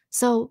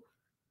 So,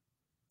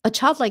 a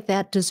child like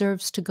that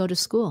deserves to go to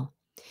school.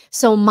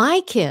 So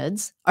my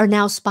kids are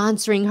now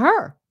sponsoring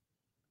her.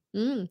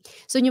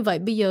 So như vậy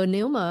bây giờ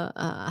nếu mà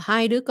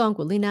hai đứa con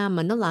của Leyna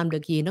mà nó làm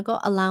được gì, nó có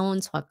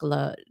allowance hoặc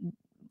là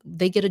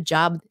they get a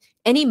job,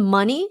 any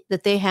money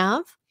that they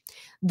have,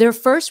 their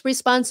first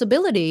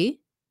responsibility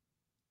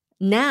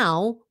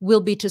now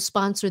will be to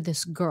sponsor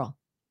this girl.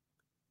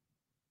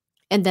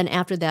 And then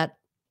after that,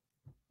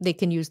 they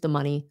can use the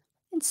money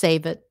and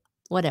save it,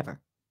 whatever.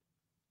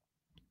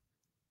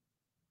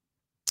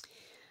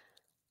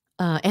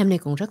 Em này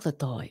cũng rất là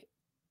tội.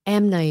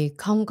 Em này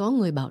không có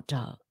người bảo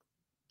trợ.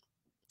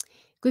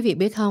 Quý vị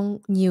biết không,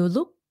 nhiều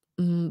lúc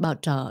bảo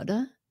trợ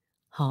đó,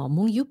 họ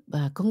muốn giúp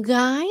con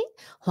gái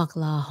hoặc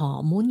là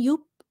họ muốn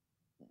giúp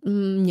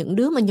những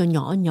đứa mà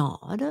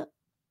nhỏ đó.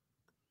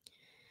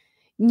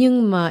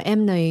 Nhưng mà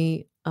em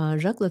này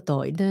rất là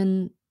tội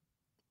nên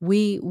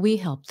we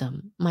help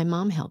them. My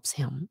mom helps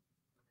him.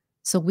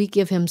 So we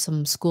give him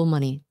some school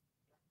money.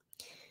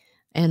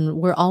 And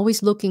we're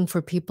always looking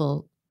for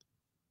people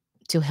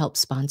to help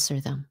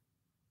sponsor them.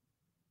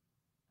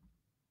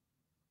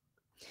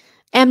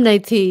 Em này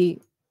thì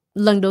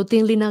lần đầu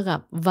tiên Leyna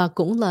gặp và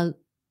cũng là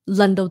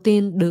lần đầu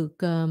tiên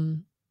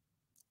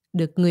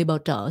được người bảo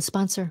trợ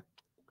sponsor.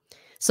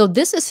 So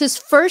this is his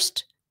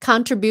first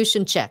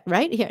contribution check,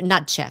 right? Here,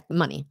 not check,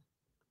 money.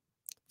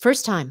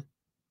 First time.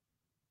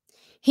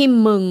 He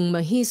mừng mà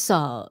he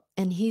sợ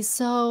and he's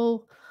so,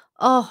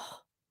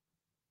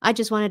 I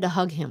just wanted to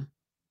hug him.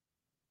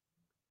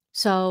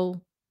 So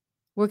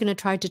we're going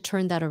to try to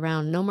turn that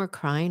around. No more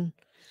crying.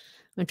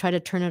 I'm going to try to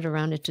turn it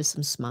around into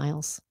some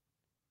smiles.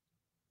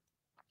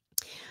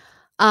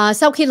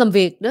 Sau khi làm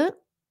việc đó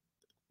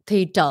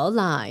thì trở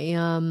lại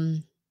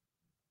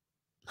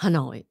Hà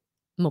Nội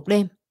một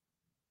đêm.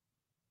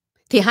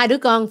 Thì hai đứa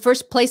con,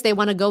 first place they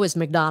want to go is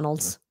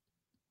McDonald's.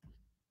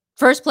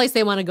 First place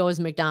they want to go is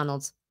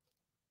McDonald's.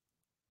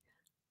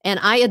 And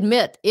I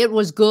admit, it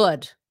was good.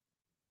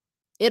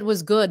 It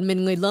was good.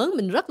 Mình người lớn,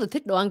 mình rất là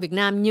thích đồ ăn Việt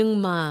Nam,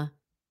 nhưng mà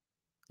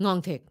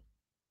ngon thiệt.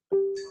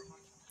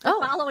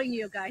 I'm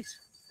following you guys.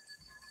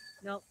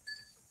 Nope.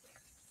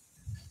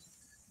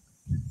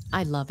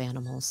 I love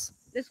animals.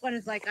 This one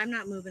is like, I'm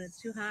not moving,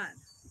 it's too hot.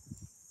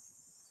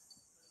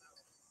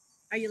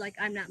 Are you like,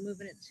 I'm not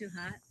moving, it's too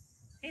hot?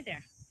 Hey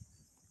there.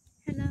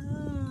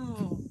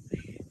 Hello.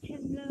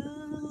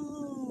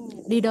 Hello.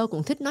 Đi đâu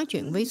cũng thích nói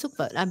chuyện với súc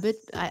vật.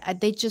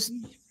 They just,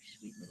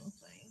 Sweet little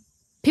thing.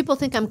 people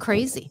think I'm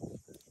crazy.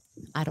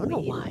 I don't know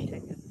why.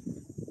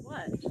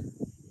 What?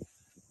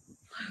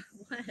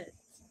 What?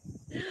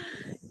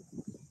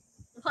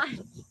 What?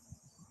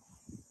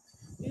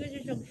 You guys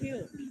are so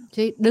cute.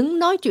 Chị đứng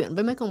nói chuyện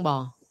với mấy con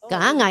bò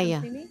cả ngày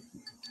à. You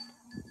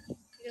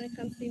gonna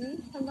come see me?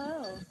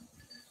 Hello.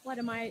 What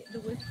am I, the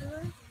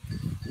whisperer?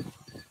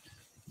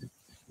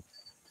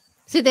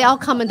 See, they all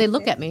come and they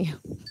look at me.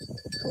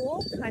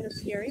 Cool. Kind of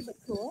scary, but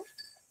cool.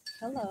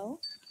 Hello.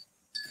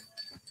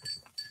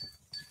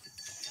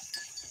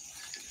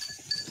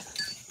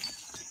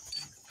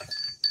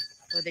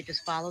 Or they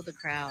just follow the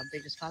crowd. They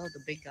just follow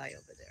the big guy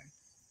over there.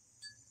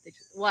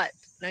 What?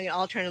 Now you're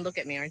all trying to look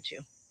at me, aren't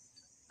you?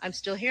 I'm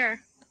still here.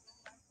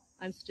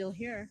 I'm still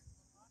here.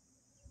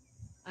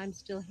 I'm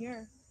still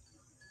here.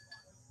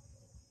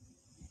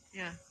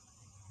 Yeah.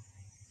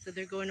 So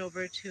they're going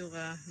over to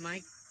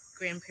my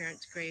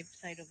grandparents' grave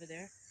site over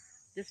there.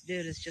 This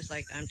dude is just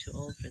like, I'm too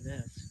old for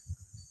this.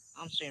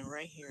 I'm staying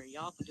right here.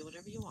 Y'all can do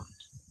whatever you want.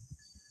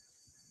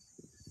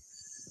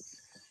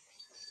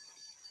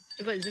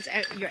 What is this?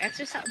 Your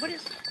exercise? What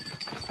is?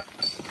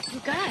 You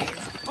guys!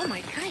 Oh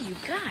my God! You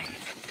guys!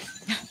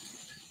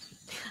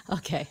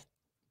 Okay.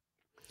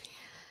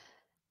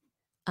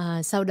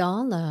 Sau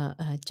đó là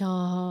cho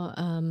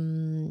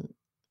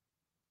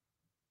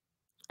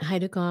hai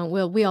đứa con.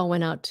 Well, we all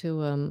went out to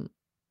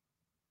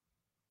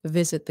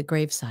visit the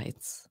grave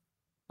sites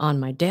on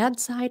my dad's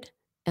side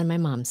and my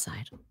mom's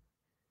side.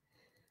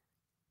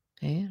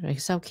 Thế rồi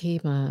sau khi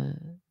mà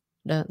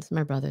that's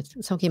my brother.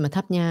 Sau khi mà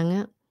thắp nhang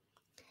á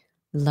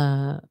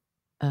là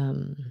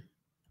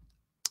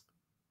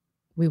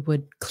we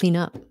would clean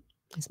up.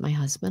 It's my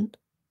husband.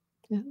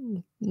 Yeah,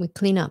 we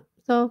clean up.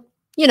 So,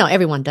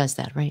 everyone does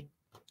that, right?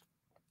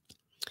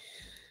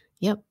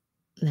 Yep.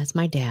 That's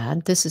my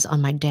dad. This is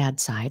on my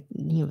dad's side.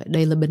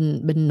 Đây là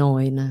bên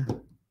nội nè.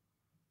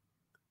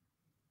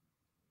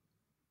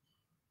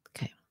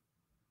 Okay.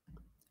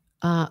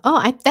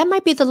 That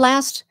might be the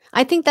last.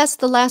 I think that's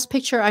the last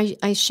picture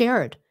I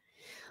shared.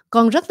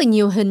 Còn rất là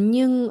nhiều hình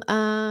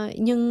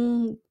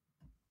nhưng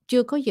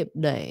chưa có dịp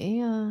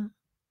để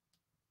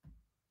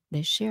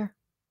share.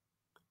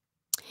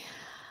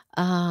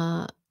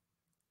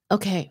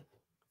 Okay.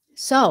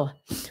 So,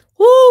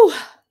 woo!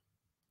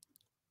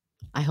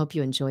 I hope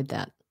you enjoyed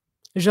that.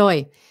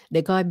 Rồi,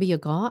 để coi bây giờ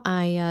có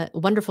ai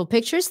wonderful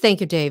pictures. Thank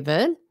you,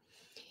 David.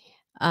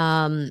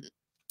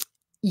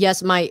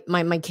 Yes,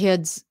 my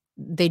kids,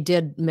 they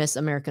did miss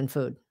American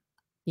food.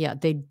 Yeah,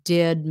 they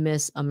did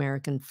miss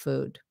American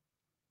food.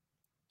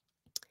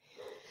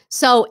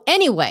 So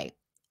anyway,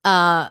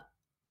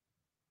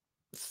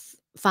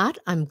 Fat,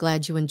 I'm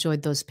glad you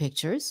enjoyed those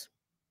pictures.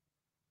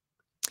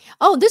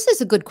 Oh, this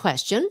is a good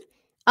question.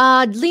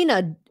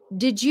 Leyna,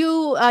 did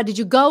you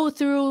go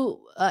through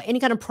any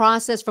kind of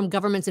process from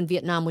governments in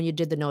Vietnam when you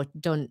did the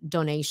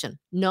donation?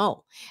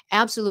 No,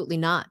 absolutely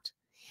not.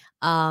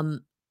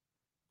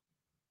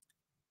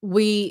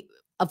 We,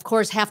 of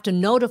course, have to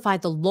notify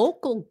the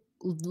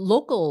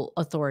local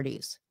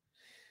authorities,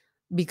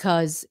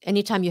 because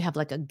anytime you have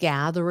like a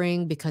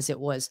gathering, because it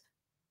was,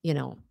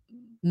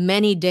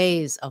 many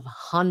days of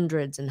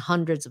hundreds and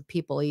hundreds of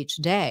people each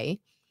day,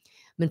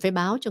 mình phải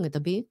báo cho người ta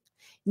biết.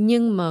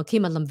 Nhưng mà khi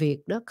mà làm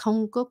việc đó,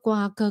 không có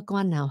qua cơ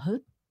quan nào hết.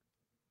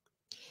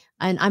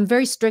 And I'm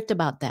very strict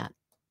about that.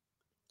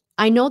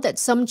 I know that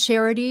some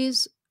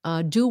charities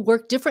do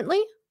work differently.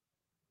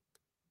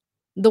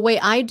 The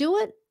way I do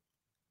it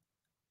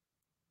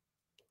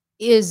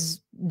is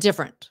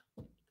different.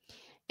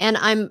 And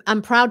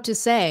I'm proud to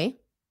say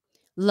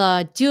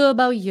là chưa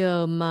bao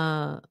giờ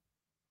mà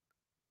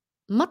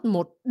mất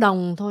một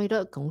đồng thôi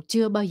đó, cũng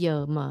chưa bao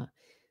giờ mà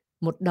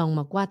một đồng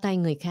mà qua tay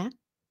người khác.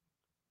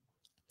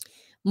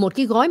 Một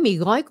cái gói mì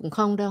gói cũng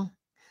không đâu.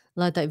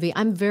 Là tại vì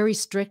I'm very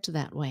strict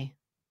that way.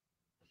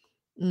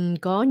 Không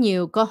có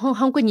nhiều,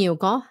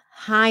 có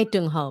 2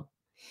 trường hợp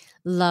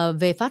là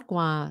về phát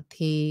quà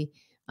thì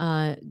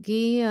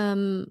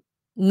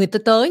người ta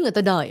tới, người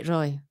ta đợi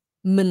rồi.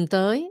 Mình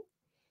tới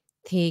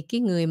thì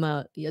cái người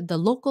mà the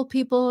local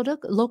people đó,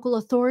 local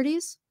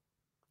authorities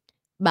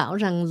bảo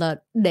rằng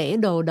là để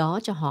đồ đó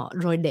cho họ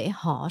rồi để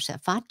họ sẽ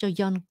phát cho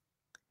dân.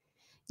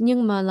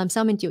 Nhưng mà làm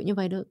sao mình chịu như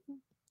vậy được?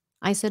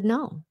 I said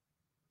no.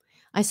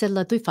 I said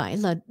là tôi phải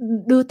là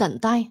đưa tận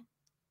tay.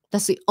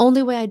 That's the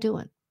only way I do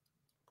it.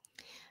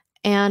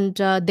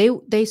 And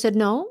they said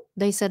no.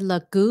 They said là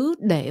cứ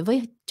để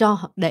với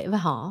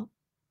họ.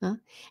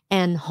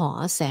 And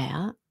họ sẽ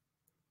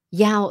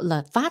giao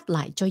là phát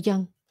lại cho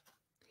dân.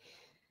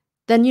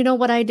 Then you know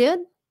what I did?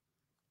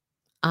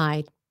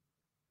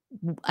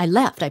 I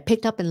left. I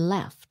picked up and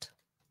left.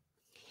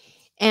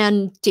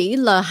 And chỉ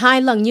là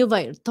 2 lần như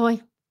vậy thôi.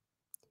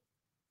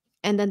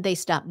 And then they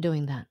stopped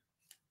doing that.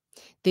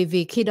 Tại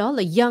vì khi đó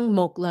là dân,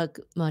 một là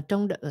mà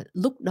trong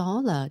lúc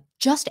đó là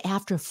just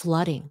after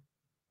flooding,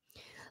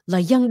 là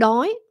dân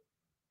đói.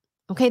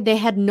 Okay, they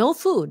had no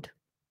food.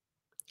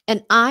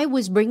 And I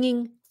was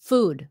bringing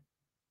food.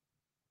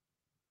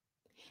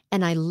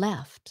 And I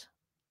left.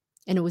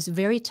 And it was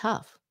very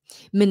tough.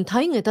 Mình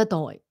thấy người ta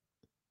tội.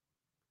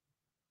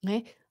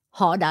 Okay?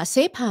 Họ đã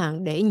xếp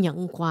hàng để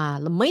nhận quà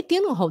là mấy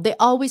tiếng đồng hồ. They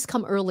always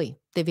come early.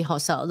 Tại vì họ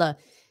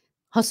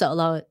sợ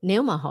là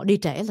nếu mà họ đi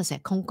trễ là sẽ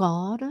không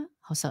có đó.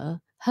 Họ sợ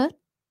hết.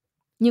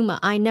 Nhưng mà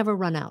I never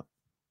run out.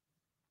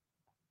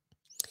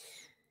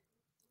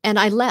 And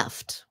I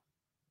left.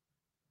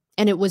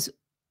 And it was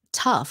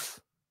tough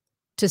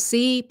to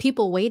see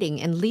people waiting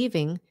and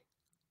leaving.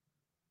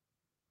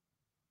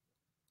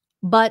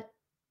 But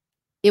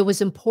it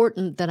was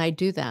important that I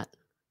do that.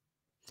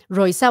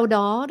 Rồi sau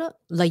đó đó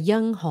là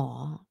dân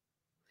họ.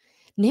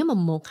 Nếu mà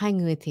 1-2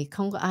 người thì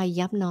không có ai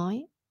dám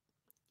nói.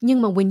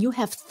 Nhưng mà when you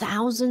have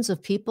thousands of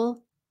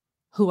people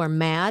who are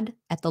mad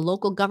at the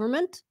local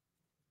government,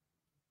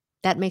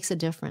 that makes a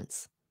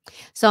difference.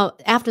 So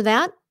after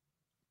that,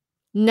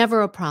 never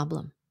a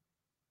problem.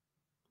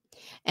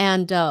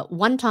 And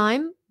one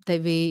time, tại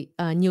vì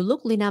nhiều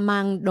lúc Leyna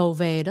mang đồ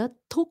về đó,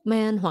 thuốc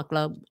men hoặc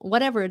là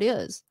whatever it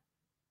is,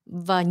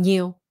 và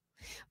nhiều.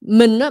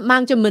 Mình á,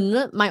 mang cho mình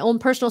á, my own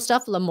personal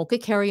stuff là một cái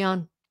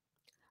carry-on.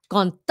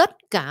 Còn tất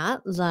cả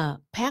là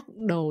pack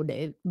đồ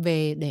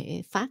về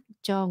để phát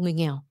cho người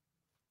nghèo.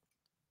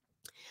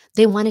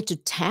 They wanted to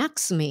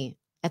tax me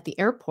at the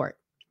airport.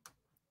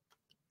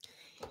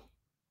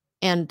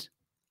 And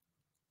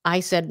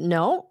I said,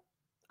 no,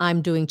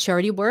 I'm doing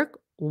charity work.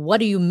 What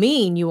do you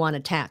mean you want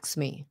to tax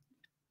me?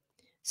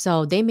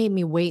 So they made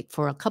me wait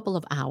for a couple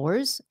of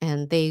hours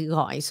and they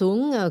gọi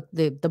xuống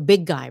the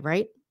big guy,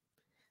 right?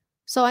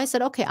 So I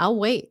said, okay, I'll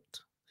wait.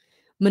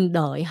 Mình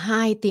đợi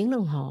 2 tiếng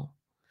đồng hồ.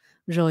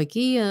 Rồi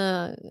cái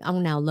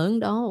ông nào lớn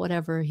đó,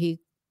 whatever, he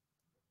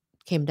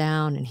came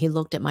down and he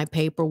looked at my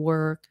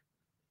paperwork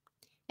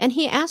and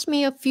he asked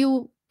me a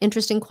few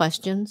interesting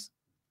questions.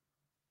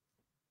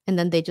 And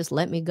then they just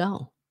let me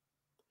go.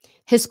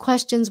 His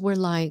questions were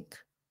like,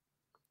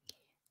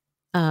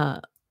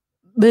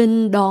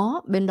 bên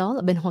đó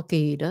là bên Hoa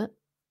Kỳ đó,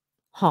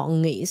 họ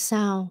nghĩ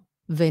sao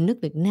về nước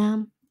Việt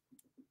Nam?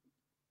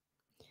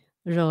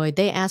 Rồi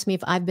they asked me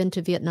if I've been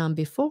to Vietnam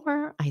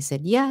before. I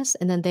said yes.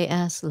 And then they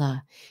asked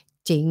là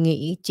chị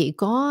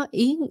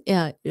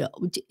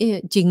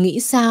nghĩ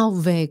sao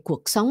về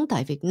cuộc sống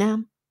tại Việt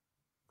Nam?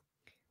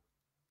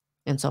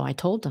 And so I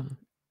told them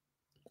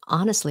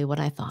honestly what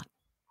I thought.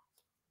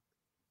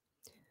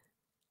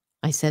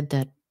 I said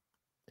that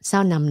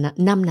sao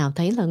năm nào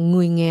thấy là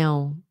người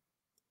nghèo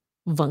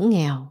vẫn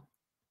nghèo.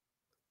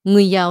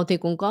 Người giàu thì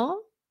cũng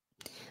có.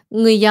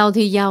 Người giàu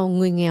thì giàu,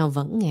 người nghèo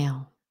vẫn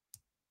nghèo.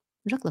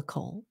 Rất là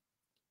khổ.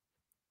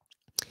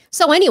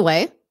 So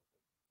anyway,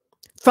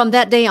 from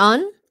that day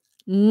on,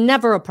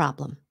 never a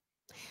problem.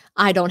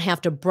 I don't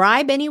have to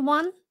bribe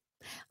anyone.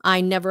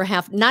 I never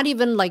have, not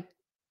even like,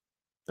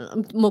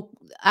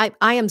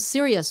 I am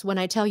serious when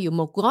I tell you,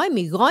 một gói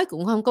mì gói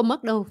cũng không có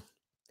mất đâu.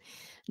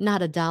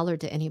 Not a dollar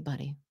to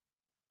anybody.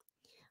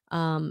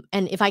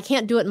 And if I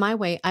can't do it my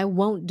way, I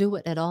won't do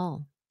it at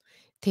all.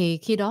 Thì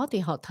khi đó thì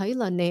họ thấy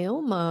là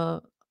nếu mà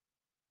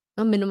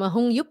mình mà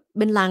không giúp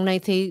bên làng này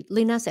thì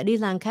Leyna sẽ đi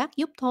làng khác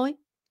giúp thôi.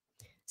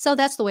 So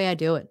that's the way I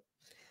do it.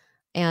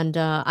 And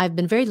I've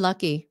been very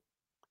lucky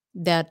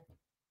that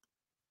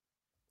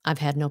I've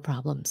had no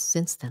problems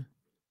since then.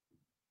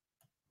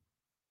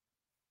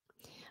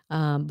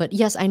 But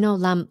yes, I know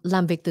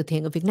làm việc từ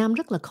thiện ở Việt Nam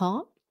rất là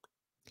khó.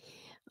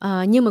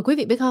 Nhưng mà quý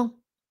vị biết không?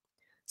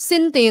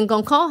 Xin tiền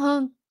còn khó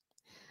hơn.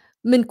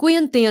 Mình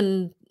quyên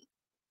tiền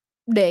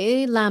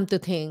để làm từ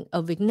thiện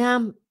ở Việt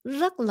Nam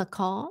rất là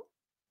khó.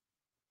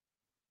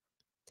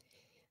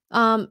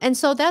 And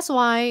so that's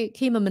why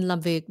khi mà mình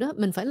làm việc đó,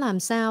 mình phải làm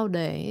sao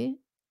để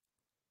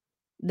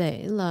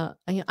là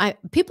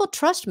people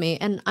trust me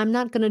and I'm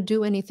not going to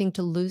do anything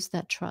to lose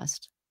that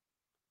trust.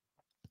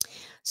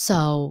 So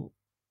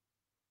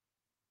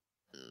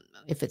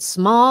if it's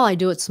small, I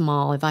do it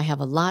small. If I have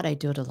a lot, I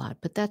do it a lot.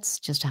 But that's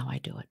just how I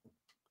do it.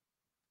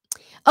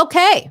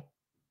 Okay.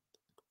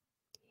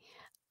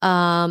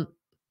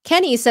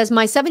 Kenny says,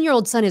 my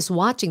 7-year-old son is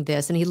watching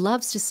this and he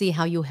loves to see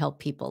how you help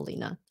people,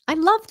 Leyna. I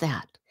love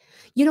that.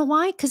 You know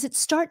why? Because it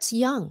starts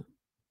young.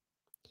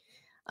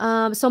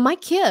 So my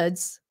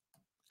kids,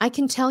 I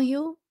can tell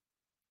you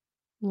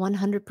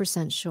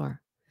 100%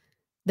 sure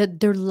that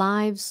their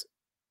lives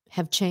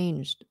have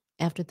changed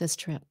after this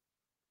trip.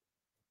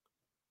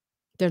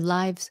 Their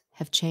lives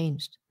have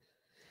changed.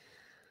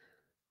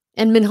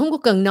 And mình không có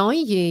cần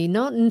nói gì,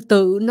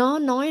 tự nó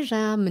nói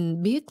ra,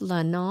 mình biết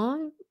là nó,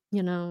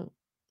 you know,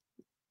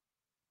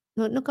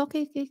 nó có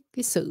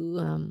cái sự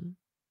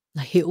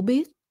là hiểu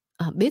biết,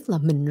 biết là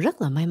mình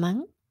rất là may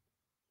mắn.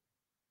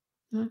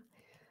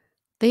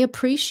 They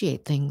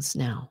appreciate things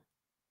now.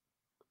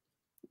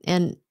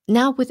 And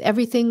now with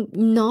everything,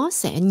 nó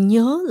sẽ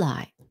nhớ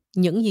lại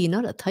những gì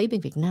nó đã thấy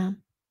bên Việt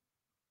Nam.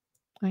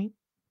 Right?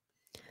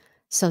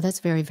 So that's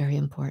very, very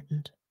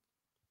important.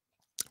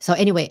 So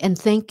anyway,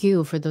 and thank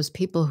you for those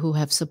people who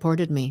have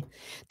supported me.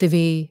 Tại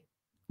vì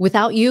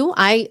without you,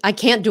 I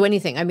can't do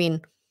anything. I mean,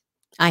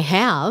 I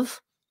have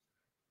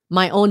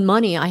my own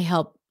money. I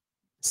help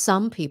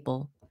some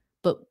people,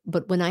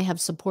 but when I have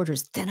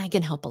supporters, then I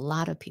can help a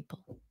lot of people.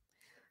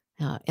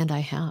 And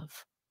I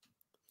have.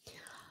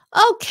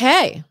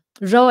 Okay.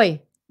 Rồi,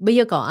 bây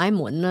giờ có ai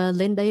muốn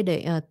lên đây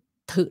để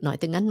thử nói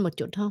tiếng Anh một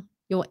chút không?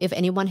 If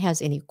anyone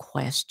has any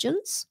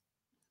questions.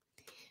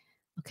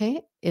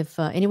 Okay. If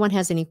anyone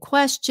has any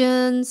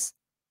questions,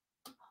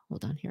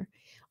 hold on here.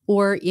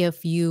 Or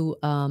if you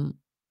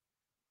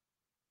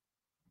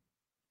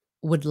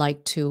would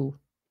like to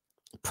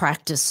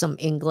practice some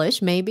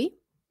English, maybe.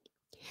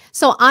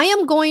 So I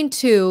am going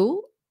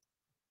to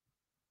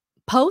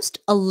post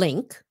a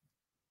link.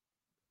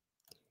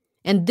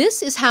 And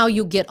this is how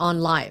you get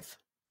on live.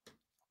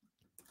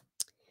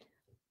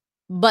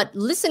 But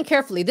listen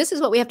carefully. This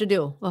is what we have to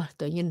do.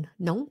 Tự nhiên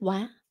nóng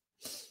quá.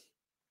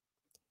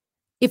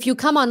 If you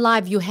come on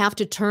live, you have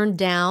to turn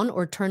down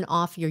or turn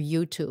off your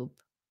YouTube.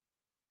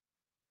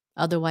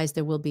 Otherwise,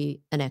 there will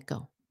be an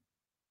echo.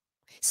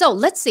 So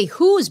let's see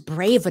who's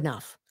brave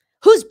enough.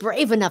 Who's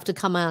brave enough to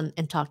come on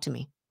and talk to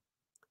me?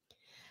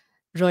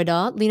 Rồi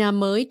đó, Leyna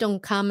mới trong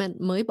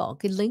comment mới bỏ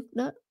cái link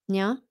đó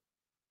nhá.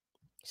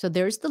 So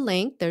there's the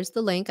link. There's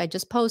the link. I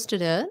just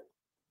posted it.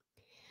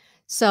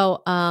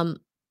 So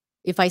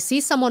if I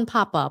see someone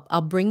pop up,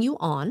 I'll bring you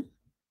on.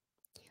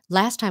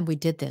 Last time we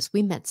did this,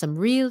 we met some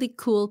really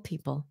cool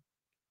people.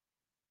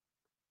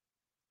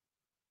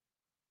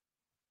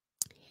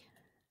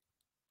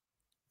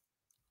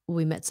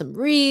 we met some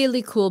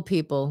really cool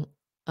people.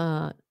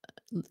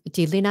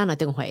 Chị Lina nói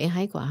tiếng Huế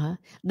hay quá ha.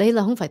 Đây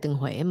là không phải tiếng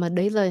Huế mà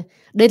đây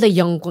là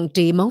dòng Quảng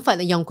Trị mà không phải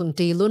là dòng Quảng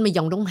Trị luôn mà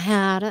dòng Đông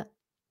Hà đó.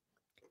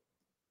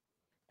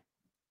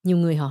 Nhiều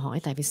người họ hỏi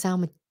tại vì sao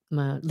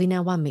mà Lina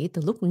qua Mỹ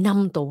từ lúc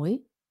 5 tuổi.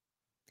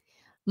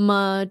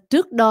 Mà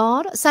trước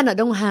đó sinh ở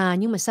Đông Hà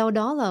nhưng mà sau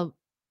đó là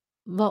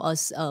vào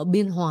ở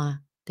Biên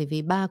Hòa, tại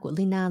vì ba của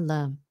Lina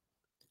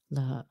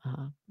là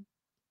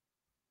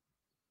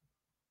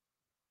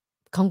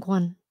không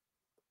quân.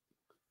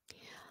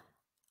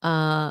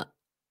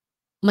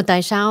 Mà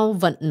tại sao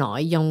vẫn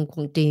nói dòng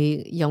Quảng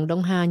Trị, dòng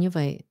Đông Hà như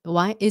vậy?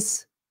 Why?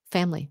 It's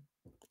family.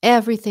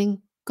 Everything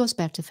goes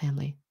back to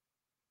family.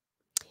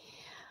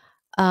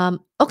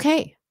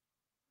 Okay.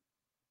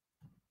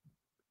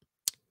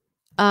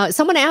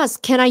 Someone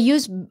asked, can I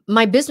use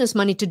my business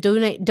money to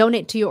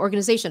donate to your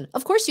organization?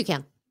 Of course you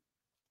can.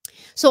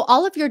 So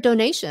all of your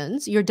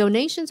donations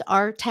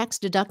are tax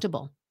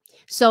deductible.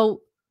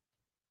 So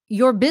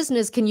your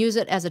business can use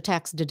it as a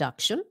tax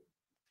deduction,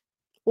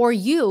 or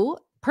you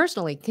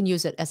personally can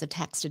use it as a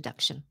tax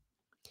deduction.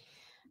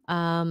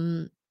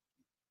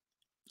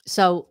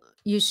 So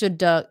you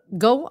should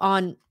go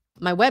on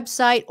my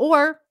website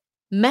or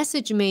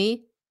message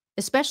me,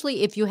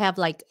 especially if you have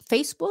like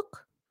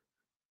Facebook.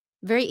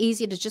 Very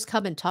easy to just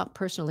come and talk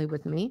personally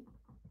with me.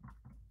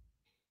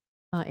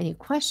 Any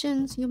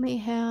questions you may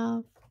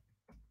have?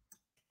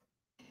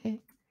 Okay.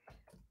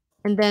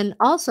 And then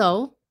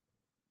also,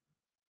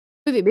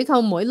 quý vị biết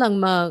không, mỗi lần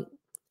mà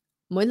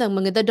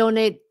người ta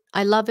donate,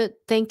 I love it,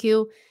 thank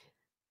you.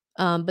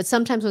 But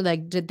sometimes when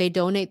they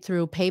donate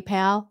through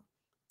PayPal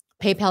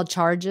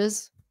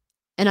charges,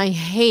 and I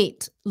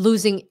hate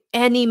losing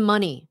any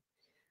money.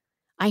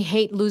 I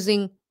hate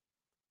losing,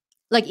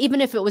 like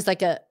even if it was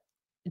like a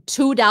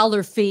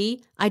 $2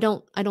 fee, I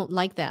don't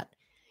like that.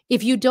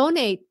 If you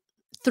donate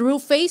through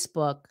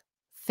Facebook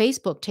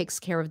takes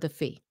care of the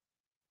fee.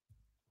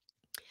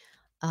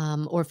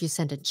 Or if you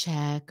send a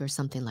check or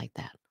something like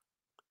that.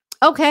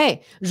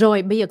 Okay,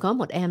 rồi bây giờ có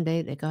một em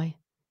đây để coi.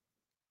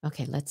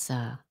 Okay, let's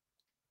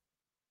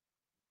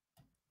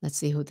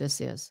see who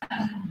this is.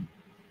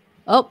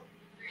 Oh.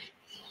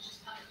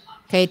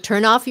 Okay,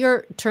 turn off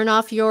your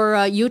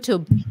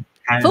YouTube.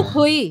 Hi. Phúc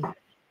Huy.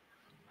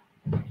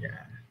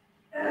 Yeah.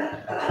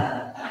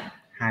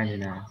 Hi,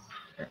 Lina.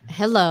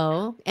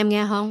 Hello. Em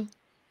nghe không?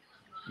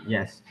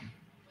 Yes.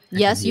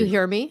 Yes, you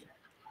hear me?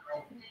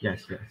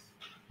 Yes.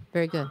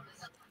 Very good.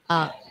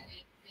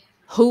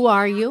 Who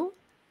are you?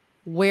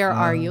 Where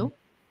are you?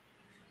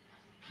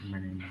 My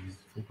name is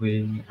Phúc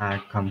Huy. I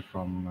come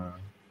from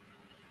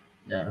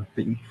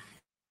Vĩnh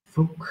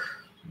Phúc,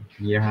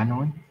 near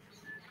Hanoi.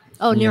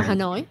 Oh, near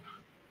Hanoi?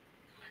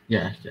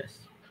 Yes.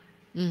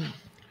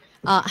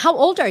 How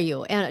old are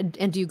you?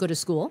 And do you go to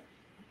school?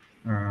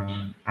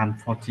 I'm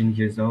 14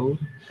 years old,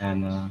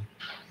 and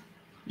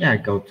I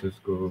go to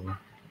school.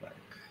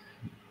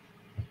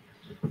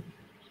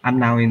 I'm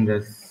now in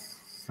the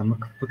summer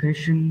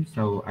vacation,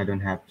 so I don't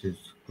have to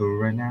school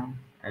right now.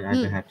 I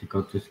don't have to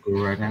go to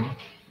school right now.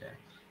 Yeah.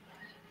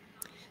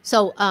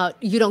 So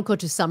you don't go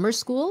to summer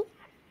school?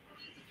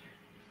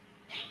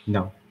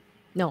 No.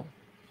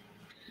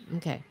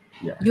 Okay.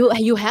 Yeah.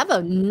 You have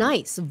a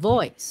nice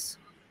voice.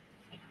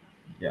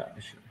 Yeah,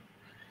 sure.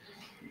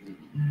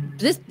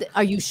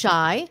 Are you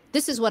shy?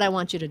 This is what I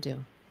want you to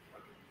do.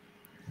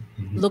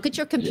 Look at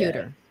your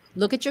computer. Yeah.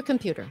 Look at your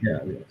computer. Yeah.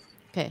 Yes.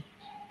 Okay.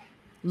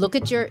 Look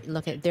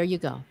at there you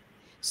go.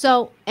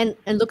 So, and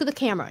look at the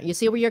camera. You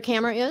see where your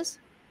camera is?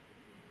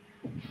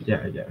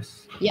 Yeah,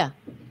 yes. Yeah.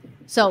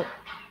 So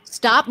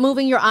stop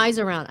moving your eyes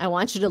around. I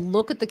want you to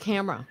look at the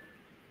camera.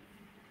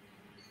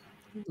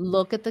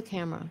 Look at the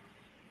camera.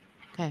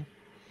 Okay.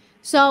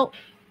 So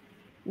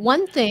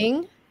one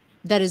thing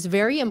that is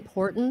very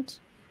important,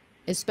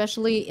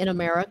 especially in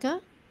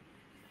America,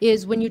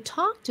 is when you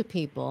talk to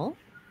people,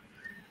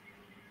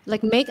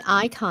 like make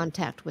eye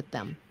contact with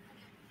them.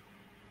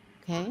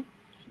 Okay.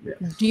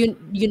 Yes. Do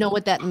you know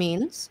what that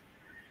means?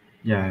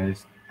 Yeah,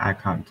 it's eye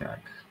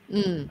contact.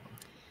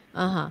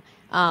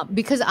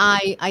 Because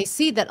I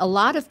see that a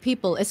lot of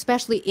people,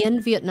 especially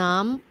in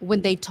Vietnam,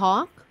 when they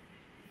talk,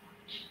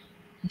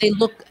 they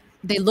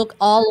look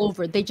all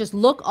over. They just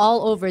look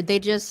all over. They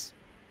just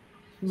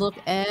look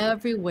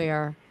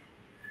everywhere,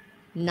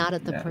 not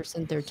at the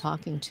person they're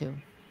talking to,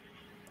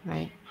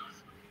 right?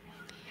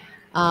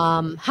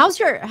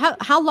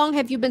 How long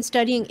have you been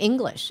studying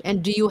English,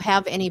 and do you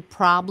have any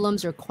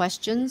problems or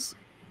questions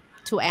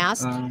to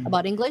ask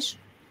about English?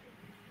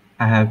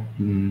 I have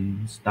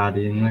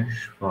studied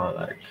English for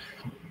like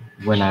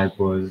when I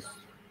was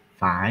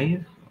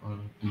 5 or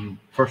in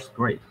first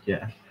grade.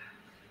 Yeah,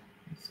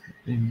 it's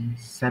been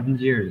 7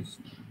 years.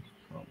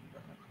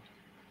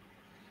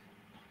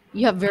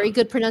 You have very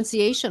good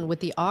pronunciation with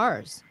the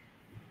R's.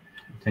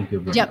 Thank you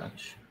very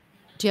much.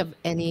 Do you have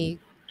any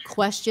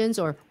questions,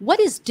 or what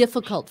is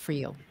difficult for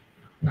you?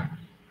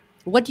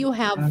 What do you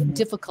have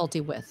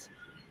difficulty with?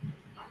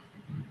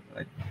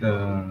 Like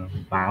the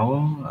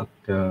vowel of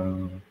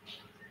the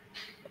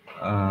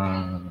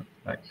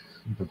like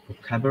the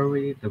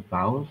vocabulary, the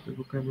vowel of the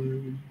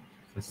vocabulary.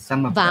 So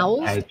some of them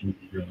Vowels? I do.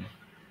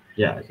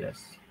 Yeah,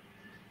 yes.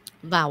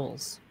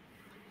 Vowels.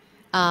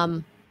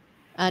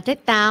 Trái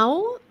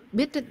táo,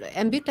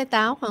 em biết trái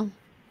táo không?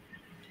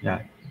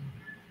 Yeah.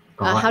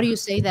 Có. How do you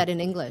say that in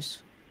English?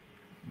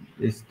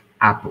 It's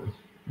apple.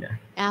 Yeah.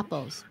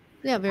 Apples.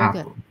 Yeah, very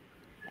good. Apple.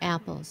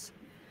 Apples.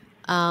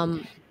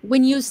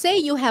 When you say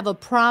you have a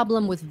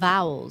problem with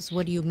vowels,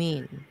 what do you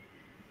mean?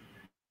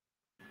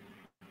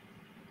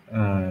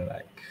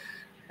 Like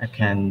I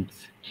can't.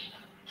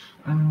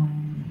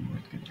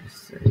 What can I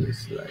say?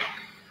 It's like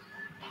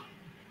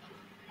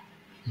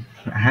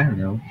I don't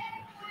know.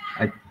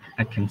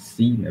 I can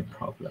see the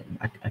problem.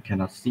 I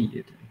cannot see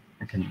it.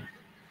 I can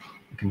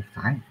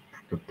find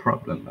the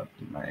problem of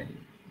my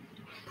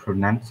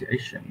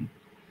pronunciation.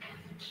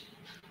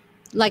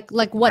 Like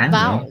I what don't know.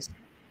 vowels?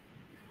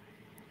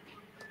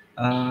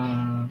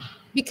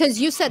 Because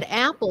you said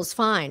apples,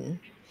 fine.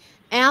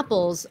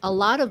 Apples, a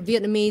lot of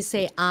Vietnamese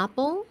say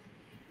apple,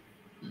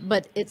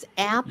 but it's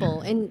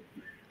apple, and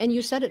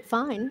you said it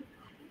fine.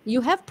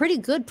 You have pretty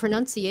good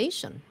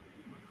pronunciation.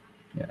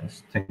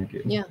 Yes, thank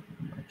you Yeah.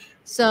 very much.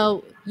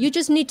 So you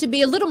just need to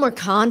be a little more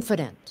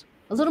confident.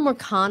 A little more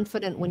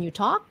confident when you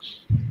talk.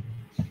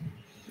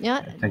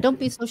 Yeah, Thank don't you.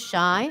 be so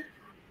shy.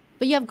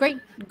 But you have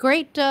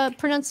great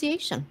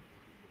pronunciation.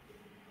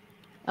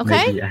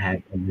 Okay? Maybe I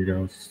had a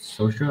little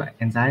social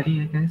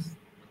anxiety, I guess.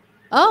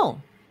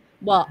 Oh,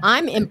 well,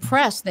 I'm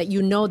impressed that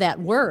you know that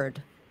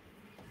word,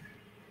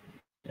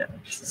 Yeah.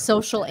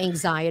 social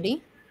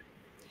anxiety.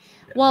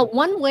 Well,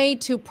 one way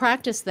to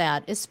practice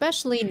that,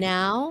 especially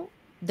now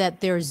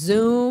that there's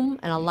Zoom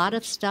and a lot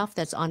of stuff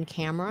that's on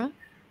camera,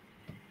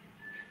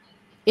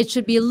 it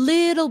should be a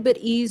little bit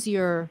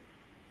easier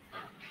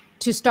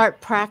to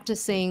start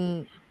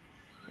practicing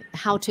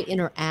how to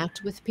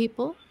interact with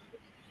people,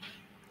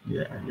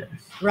 Yeah,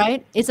 yes.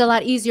 right? It's a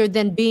lot easier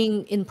than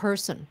being in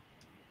person.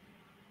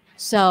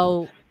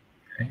 So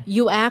Okay.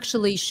 you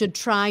actually should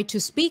try to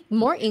speak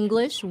more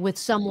English with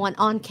someone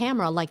on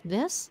camera like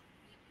this,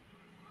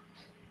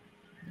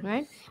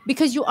 right?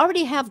 Because you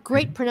already have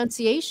great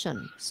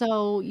pronunciation.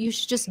 So you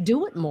should just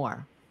do it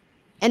more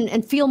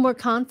and feel more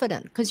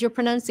confident because your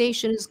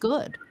pronunciation is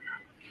good.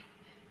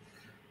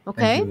 Thank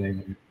Okay? you,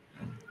 Leyna.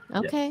 Yeah.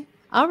 Okay.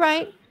 All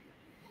right.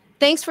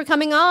 Thanks for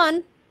coming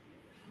on.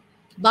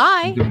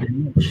 Bye. Thank you very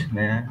much,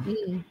 Leyna.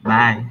 Mm.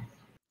 Bye.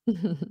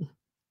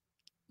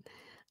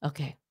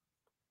 Okay.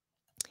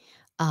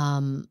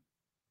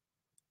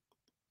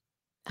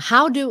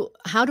 How do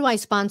I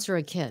sponsor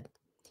a kid?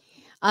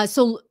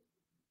 So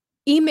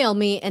email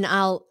me and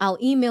I'll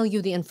email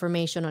you the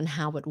information on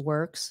how it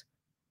works.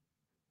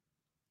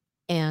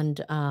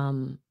 And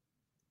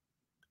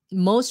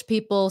most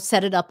people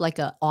set it up like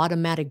a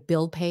automatic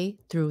bill pay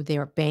through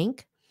their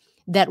bank.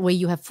 That way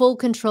you have full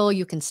control.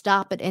 You can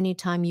stop at any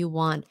time you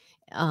want.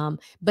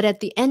 But at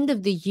the end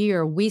of the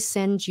year, we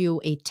send you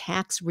a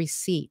tax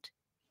receipt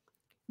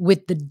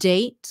with the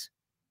date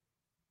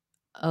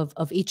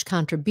of each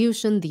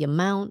contribution, the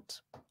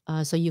amount,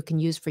 so you can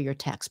use for your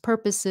tax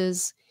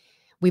purposes.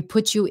 We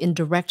put you in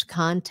direct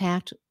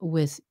contact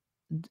with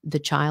the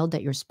child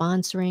that you're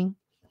sponsoring.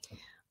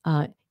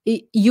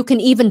 You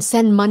can even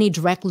send money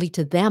directly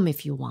to them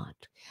if you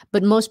want.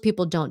 But most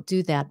people don't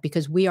do that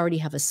because we already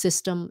have a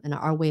system and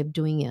our way of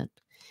doing it,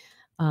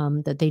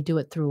 that they do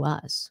it through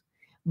us.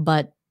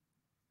 But,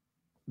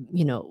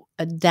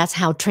 that's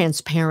how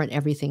transparent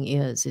everything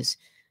is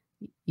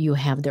you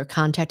have their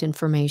contact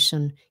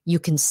information. You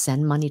can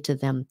send money to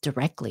them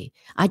directly.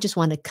 I just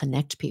want to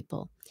connect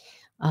people.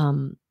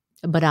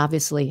 But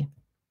obviously,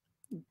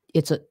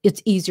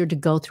 it's easier to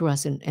go through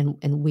us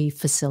and we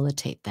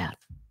facilitate that.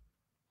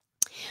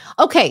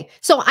 Okay,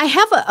 so I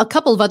have a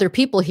couple of other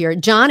people here.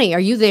 Johnny, are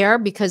you there?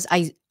 Because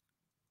I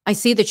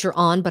see that you're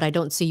on, but I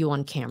don't see you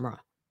on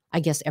camera. I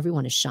guess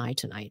everyone is shy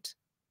tonight.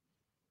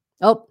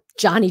 Oh,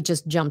 Johnny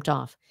just jumped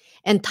off.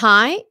 And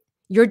Ty,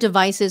 your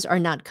devices are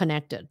not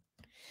connected.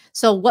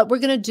 So what we're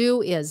going to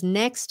do is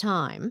next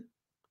time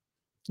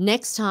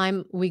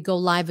we go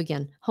live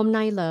again. Hôm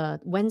nay là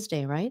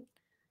Wednesday, right?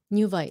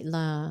 Như vậy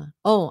là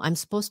I'm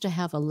supposed to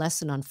have a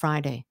lesson on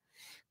Friday.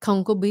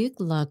 Không có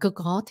biết là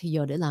có thì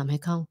giờ để làm hay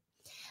không.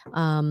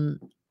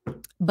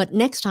 But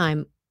next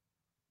time,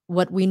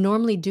 what we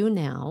normally do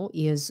now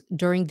is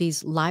during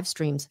these live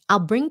streams,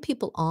 I'll bring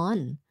people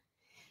on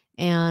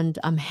and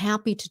I'm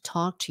happy to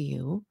talk to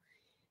you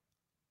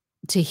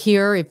to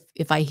hear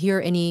if I hear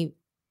any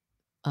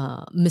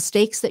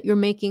mistakes that you're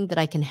making that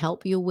I can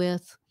help you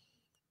with.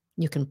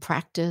 You can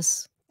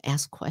practice,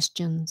 ask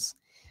questions,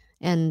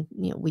 and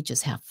we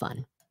just have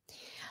fun.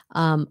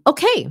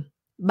 Okay,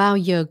 bao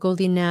giờ cô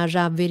Leyna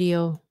ra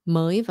video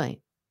mới vậy?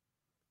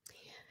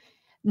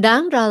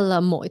 Đáng ra là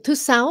mỗi thứ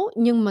Sáu,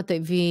 nhưng mà tại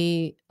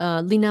vì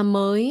Leyna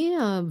mới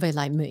về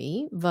lại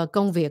Mỹ và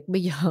công việc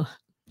bây giờ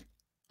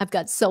I've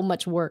got so much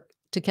work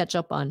to catch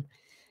up on.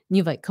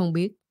 Như vậy không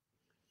biết.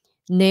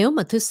 Nếu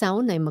mà thứ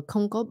Sáu này mà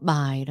không có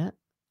bài đó,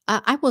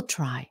 I will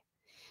try.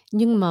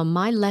 Nhưng mà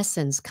my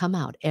lessons come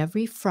out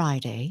every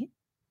Friday.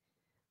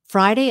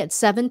 Friday at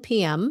 7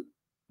 p.m.,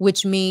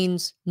 which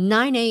means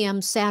 9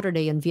 a.m.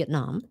 Saturday in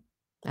Vietnam.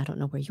 I don't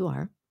know where you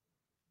are.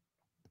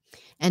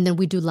 And then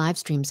we do live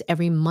streams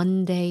every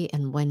Monday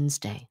and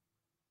Wednesday.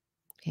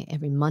 Okay,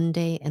 every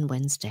Monday and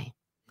Wednesday.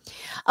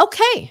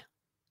 Okay.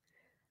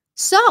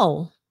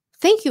 So,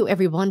 thank you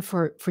everyone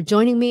for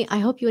joining me. I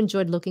hope you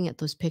enjoyed looking at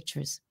those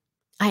pictures.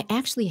 I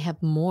actually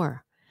have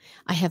more.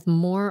 I have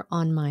more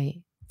on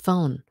my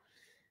phone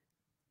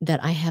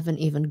that I haven't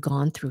even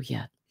gone through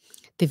yet.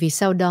 Tại vì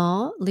sau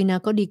đó Leyna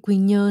có đi Quy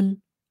Nhơn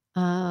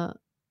 3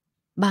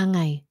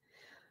 ngày,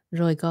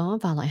 rồi có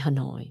vào lại Hà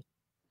Nội.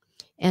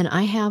 And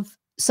I have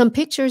some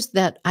pictures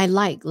that I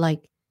like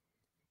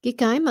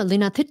cái mà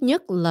Leyna thích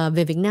nhất là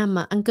về Việt Nam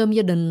mà ăn cơm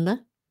gia đình đó.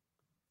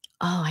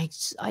 Oh,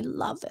 I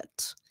love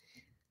it.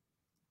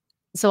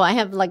 So I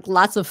have like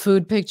lots of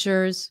food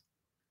pictures.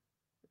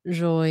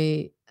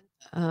 Rồi,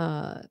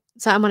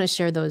 so I want to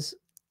share those.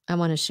 I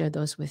want to share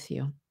those with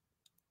you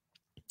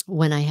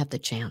when I have the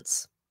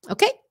chance.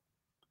 Okay.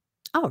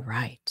 All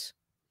right.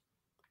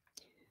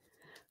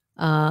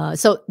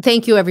 So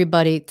thank you,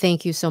 everybody.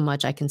 Thank you so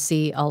much. I can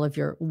see all of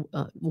your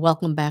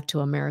welcome back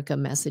to America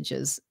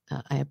messages.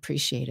 I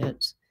appreciate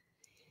it.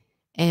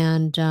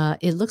 And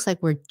it looks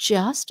like we're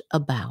just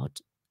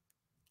about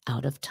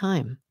out of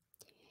time.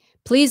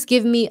 Please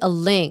give me a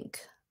link.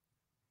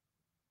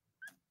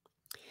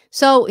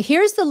 So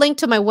here's the link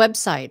to my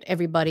website,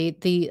 everybody.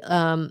 The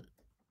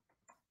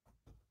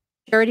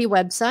charity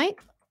website.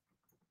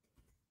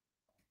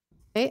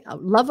 Okay,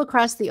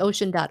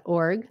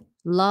 loveacrosstheocean.org.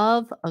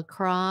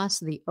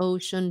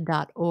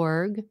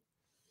 Loveacrosstheocean.org.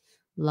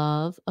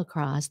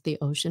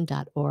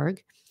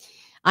 Loveacrosstheocean.org.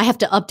 I have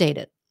to update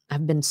it.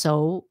 I've been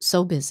so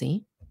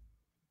busy.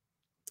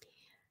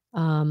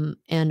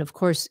 And of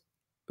course,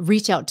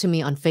 reach out to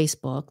me on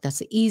Facebook. That's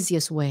the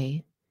easiest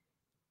way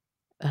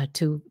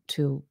to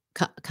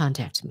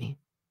contact me.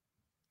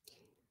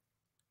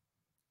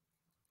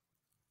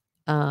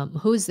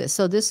 Who is this?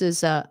 So this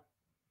is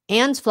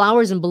Anne's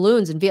Flowers and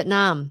Balloons in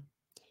Vietnam.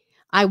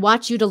 I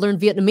watch you to learn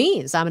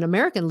Vietnamese. I'm an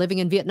American living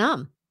in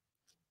Vietnam.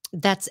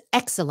 That's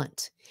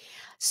excellent.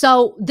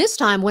 So this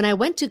time when I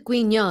went to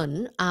Quy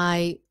Nhơn,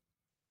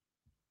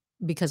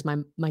 because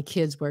my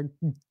kids were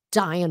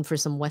dying for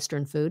some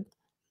Western food,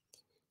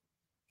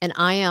 and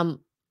I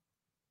am,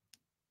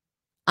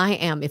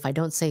 if I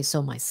don't say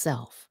so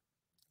myself,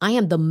 I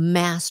am the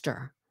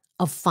master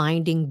of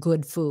finding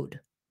good food.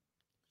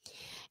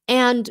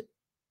 And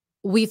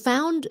we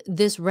found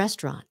this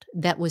restaurant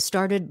that was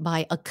started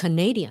by a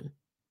Canadian.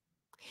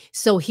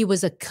 So he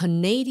was a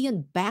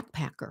Canadian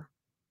backpacker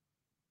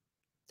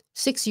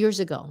 6 years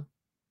ago,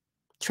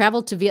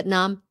 traveled to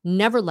Vietnam,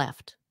 never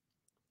left,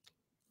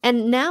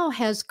 and now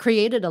has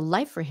created a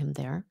life for him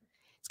there.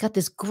 It's got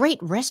this great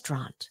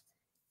restaurant.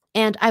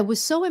 And I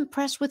was so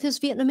impressed with his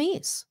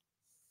Vietnamese.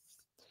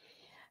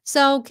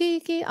 So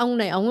cái ông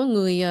này, ông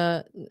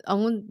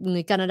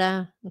người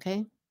Canada,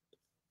 okay?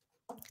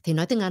 Thì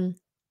nói tiếng Anh.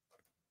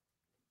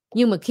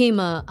 Nhưng mà khi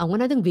mà ông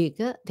nói tiếng Việt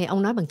á, thì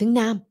ông nói bằng tiếng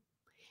Nam.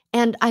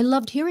 And I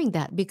loved hearing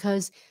that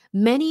because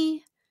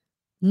many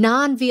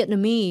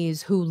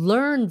non-Vietnamese who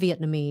learn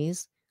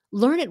Vietnamese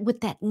learn it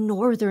with that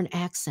northern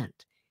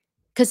accent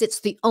because it's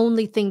the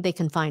only thing they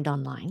can find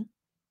online.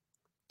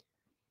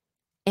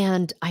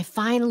 And I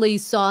finally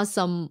saw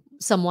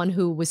someone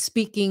who was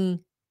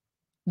speaking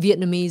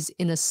Vietnamese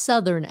in a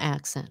southern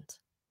accent.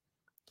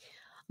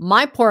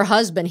 My poor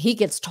husband, he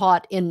gets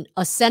taught in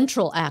a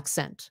central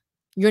accent.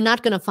 You're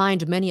not going to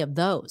find many of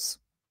those.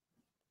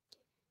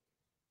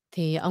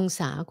 Thì ông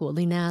xã của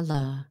Leyna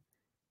là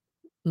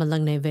mà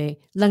lần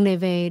này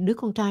về đứa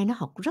con trai nó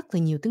học rất là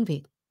nhiều tiếng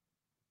Việt.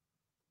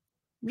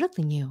 Rất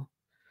là nhiều.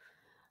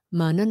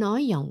 Mà nó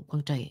nói giọng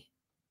Quảng Trị.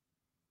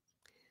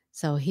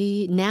 So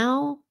he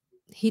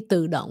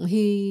tự động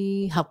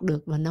học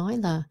được và nói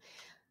là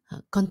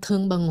con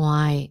thương bà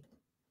ngoại.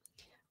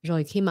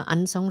 Rồi khi mà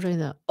ăn xong rồi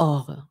là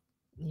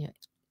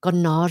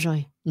con no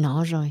rồi.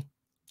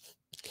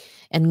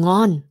 And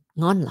ngon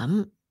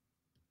lắm.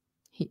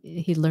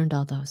 He learned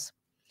all those.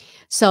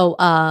 So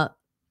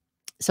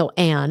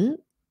Anne,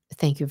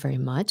 thank you very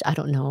much. I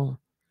don't know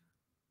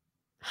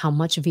how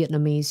much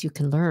Vietnamese you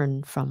can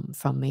learn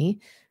from me.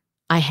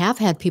 I have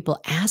had people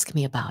ask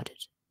me about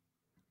it.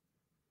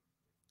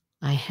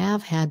 I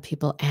have had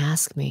people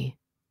ask me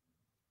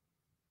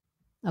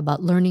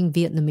about learning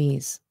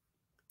Vietnamese.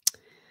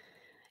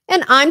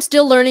 And I'm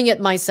still learning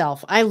it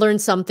myself. I learn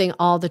something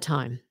all the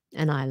time,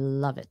 and I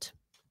love it.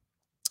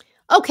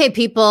 Okay,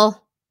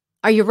 people,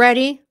 are you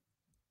ready?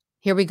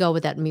 Here we go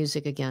with that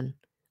music again.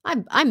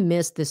 I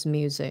miss this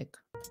music.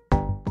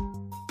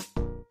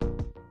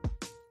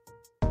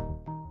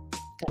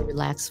 Gotta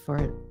relax for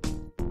it.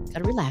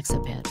 Gotta relax a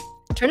bit.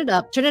 Turn it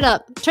up,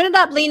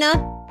 Leyna.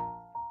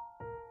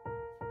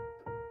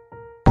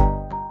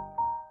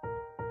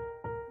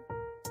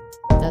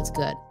 That's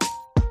good.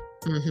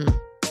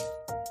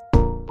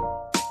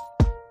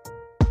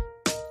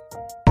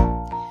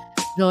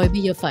 Rồi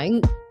bây giờ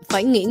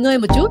phải nghỉ ngơi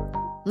một chút.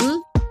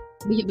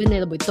 Bây giờ bên này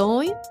là buổi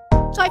tối.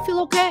 So I feel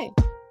okay.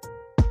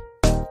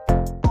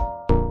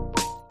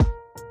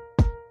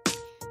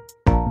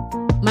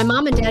 My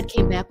mom and dad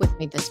came back with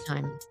me this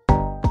time.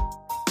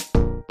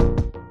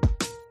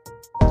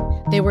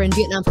 They were in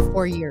Vietnam for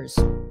 4 years.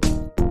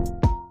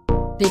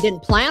 They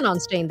didn't plan on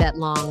staying that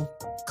long.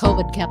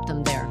 COVID kept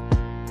them there.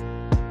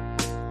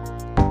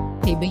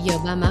 Thì bây giờ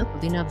ba má của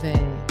Leyna về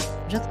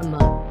rất là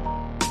mệt.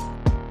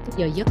 Cái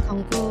giờ giấc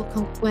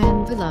không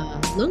quen với là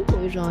lớn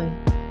tuổi rồi.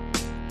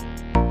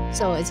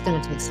 So it's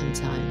gonna take some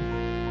time.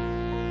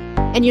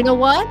 And you know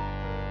what?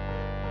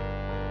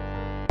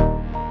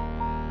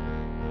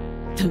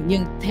 Tự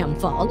nhiên thèm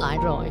phở lại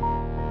rồi.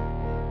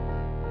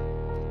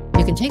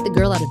 You can take the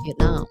girl out of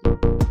Vietnam.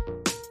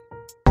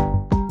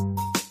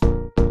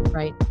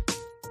 Right?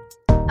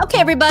 Okay,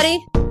 everybody.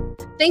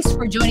 Thanks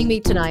for joining me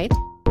tonight.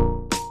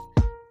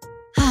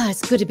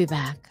 It's good to be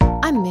back.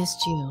 I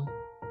missed you.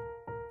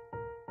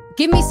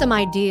 Give me some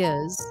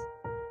ideas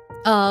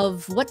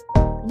of what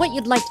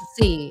you'd like to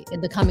see in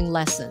the coming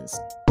lessons.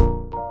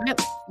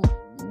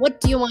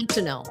 What do you want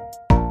to know?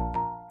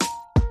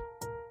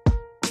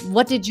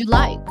 What did you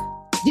like?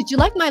 Did you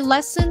like my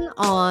lesson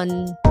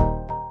on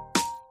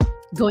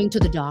going to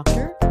the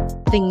doctor?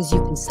 Things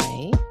you can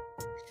say.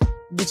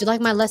 Did you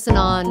like my lesson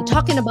on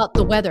talking about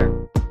the weather?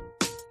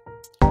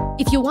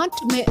 If you want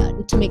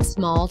to make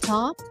small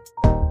talk,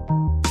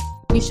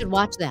 you should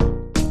watch that.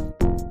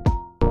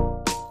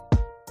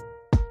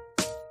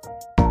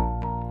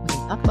 We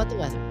can talk about the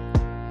weather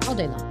all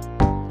day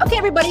long. Okay,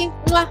 everybody.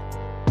 Mwah.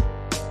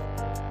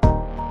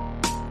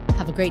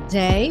 Have a great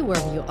day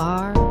wherever you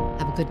are.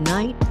 Have a good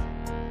night.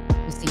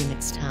 We'll see you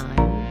next time.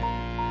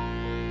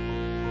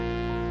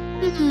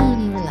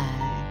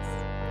 Relax.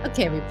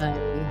 Okay, everybody.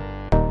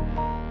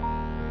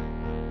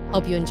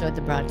 Hope you enjoyed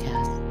the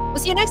broadcast. We'll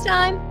see you next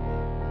time.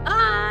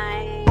 Bye.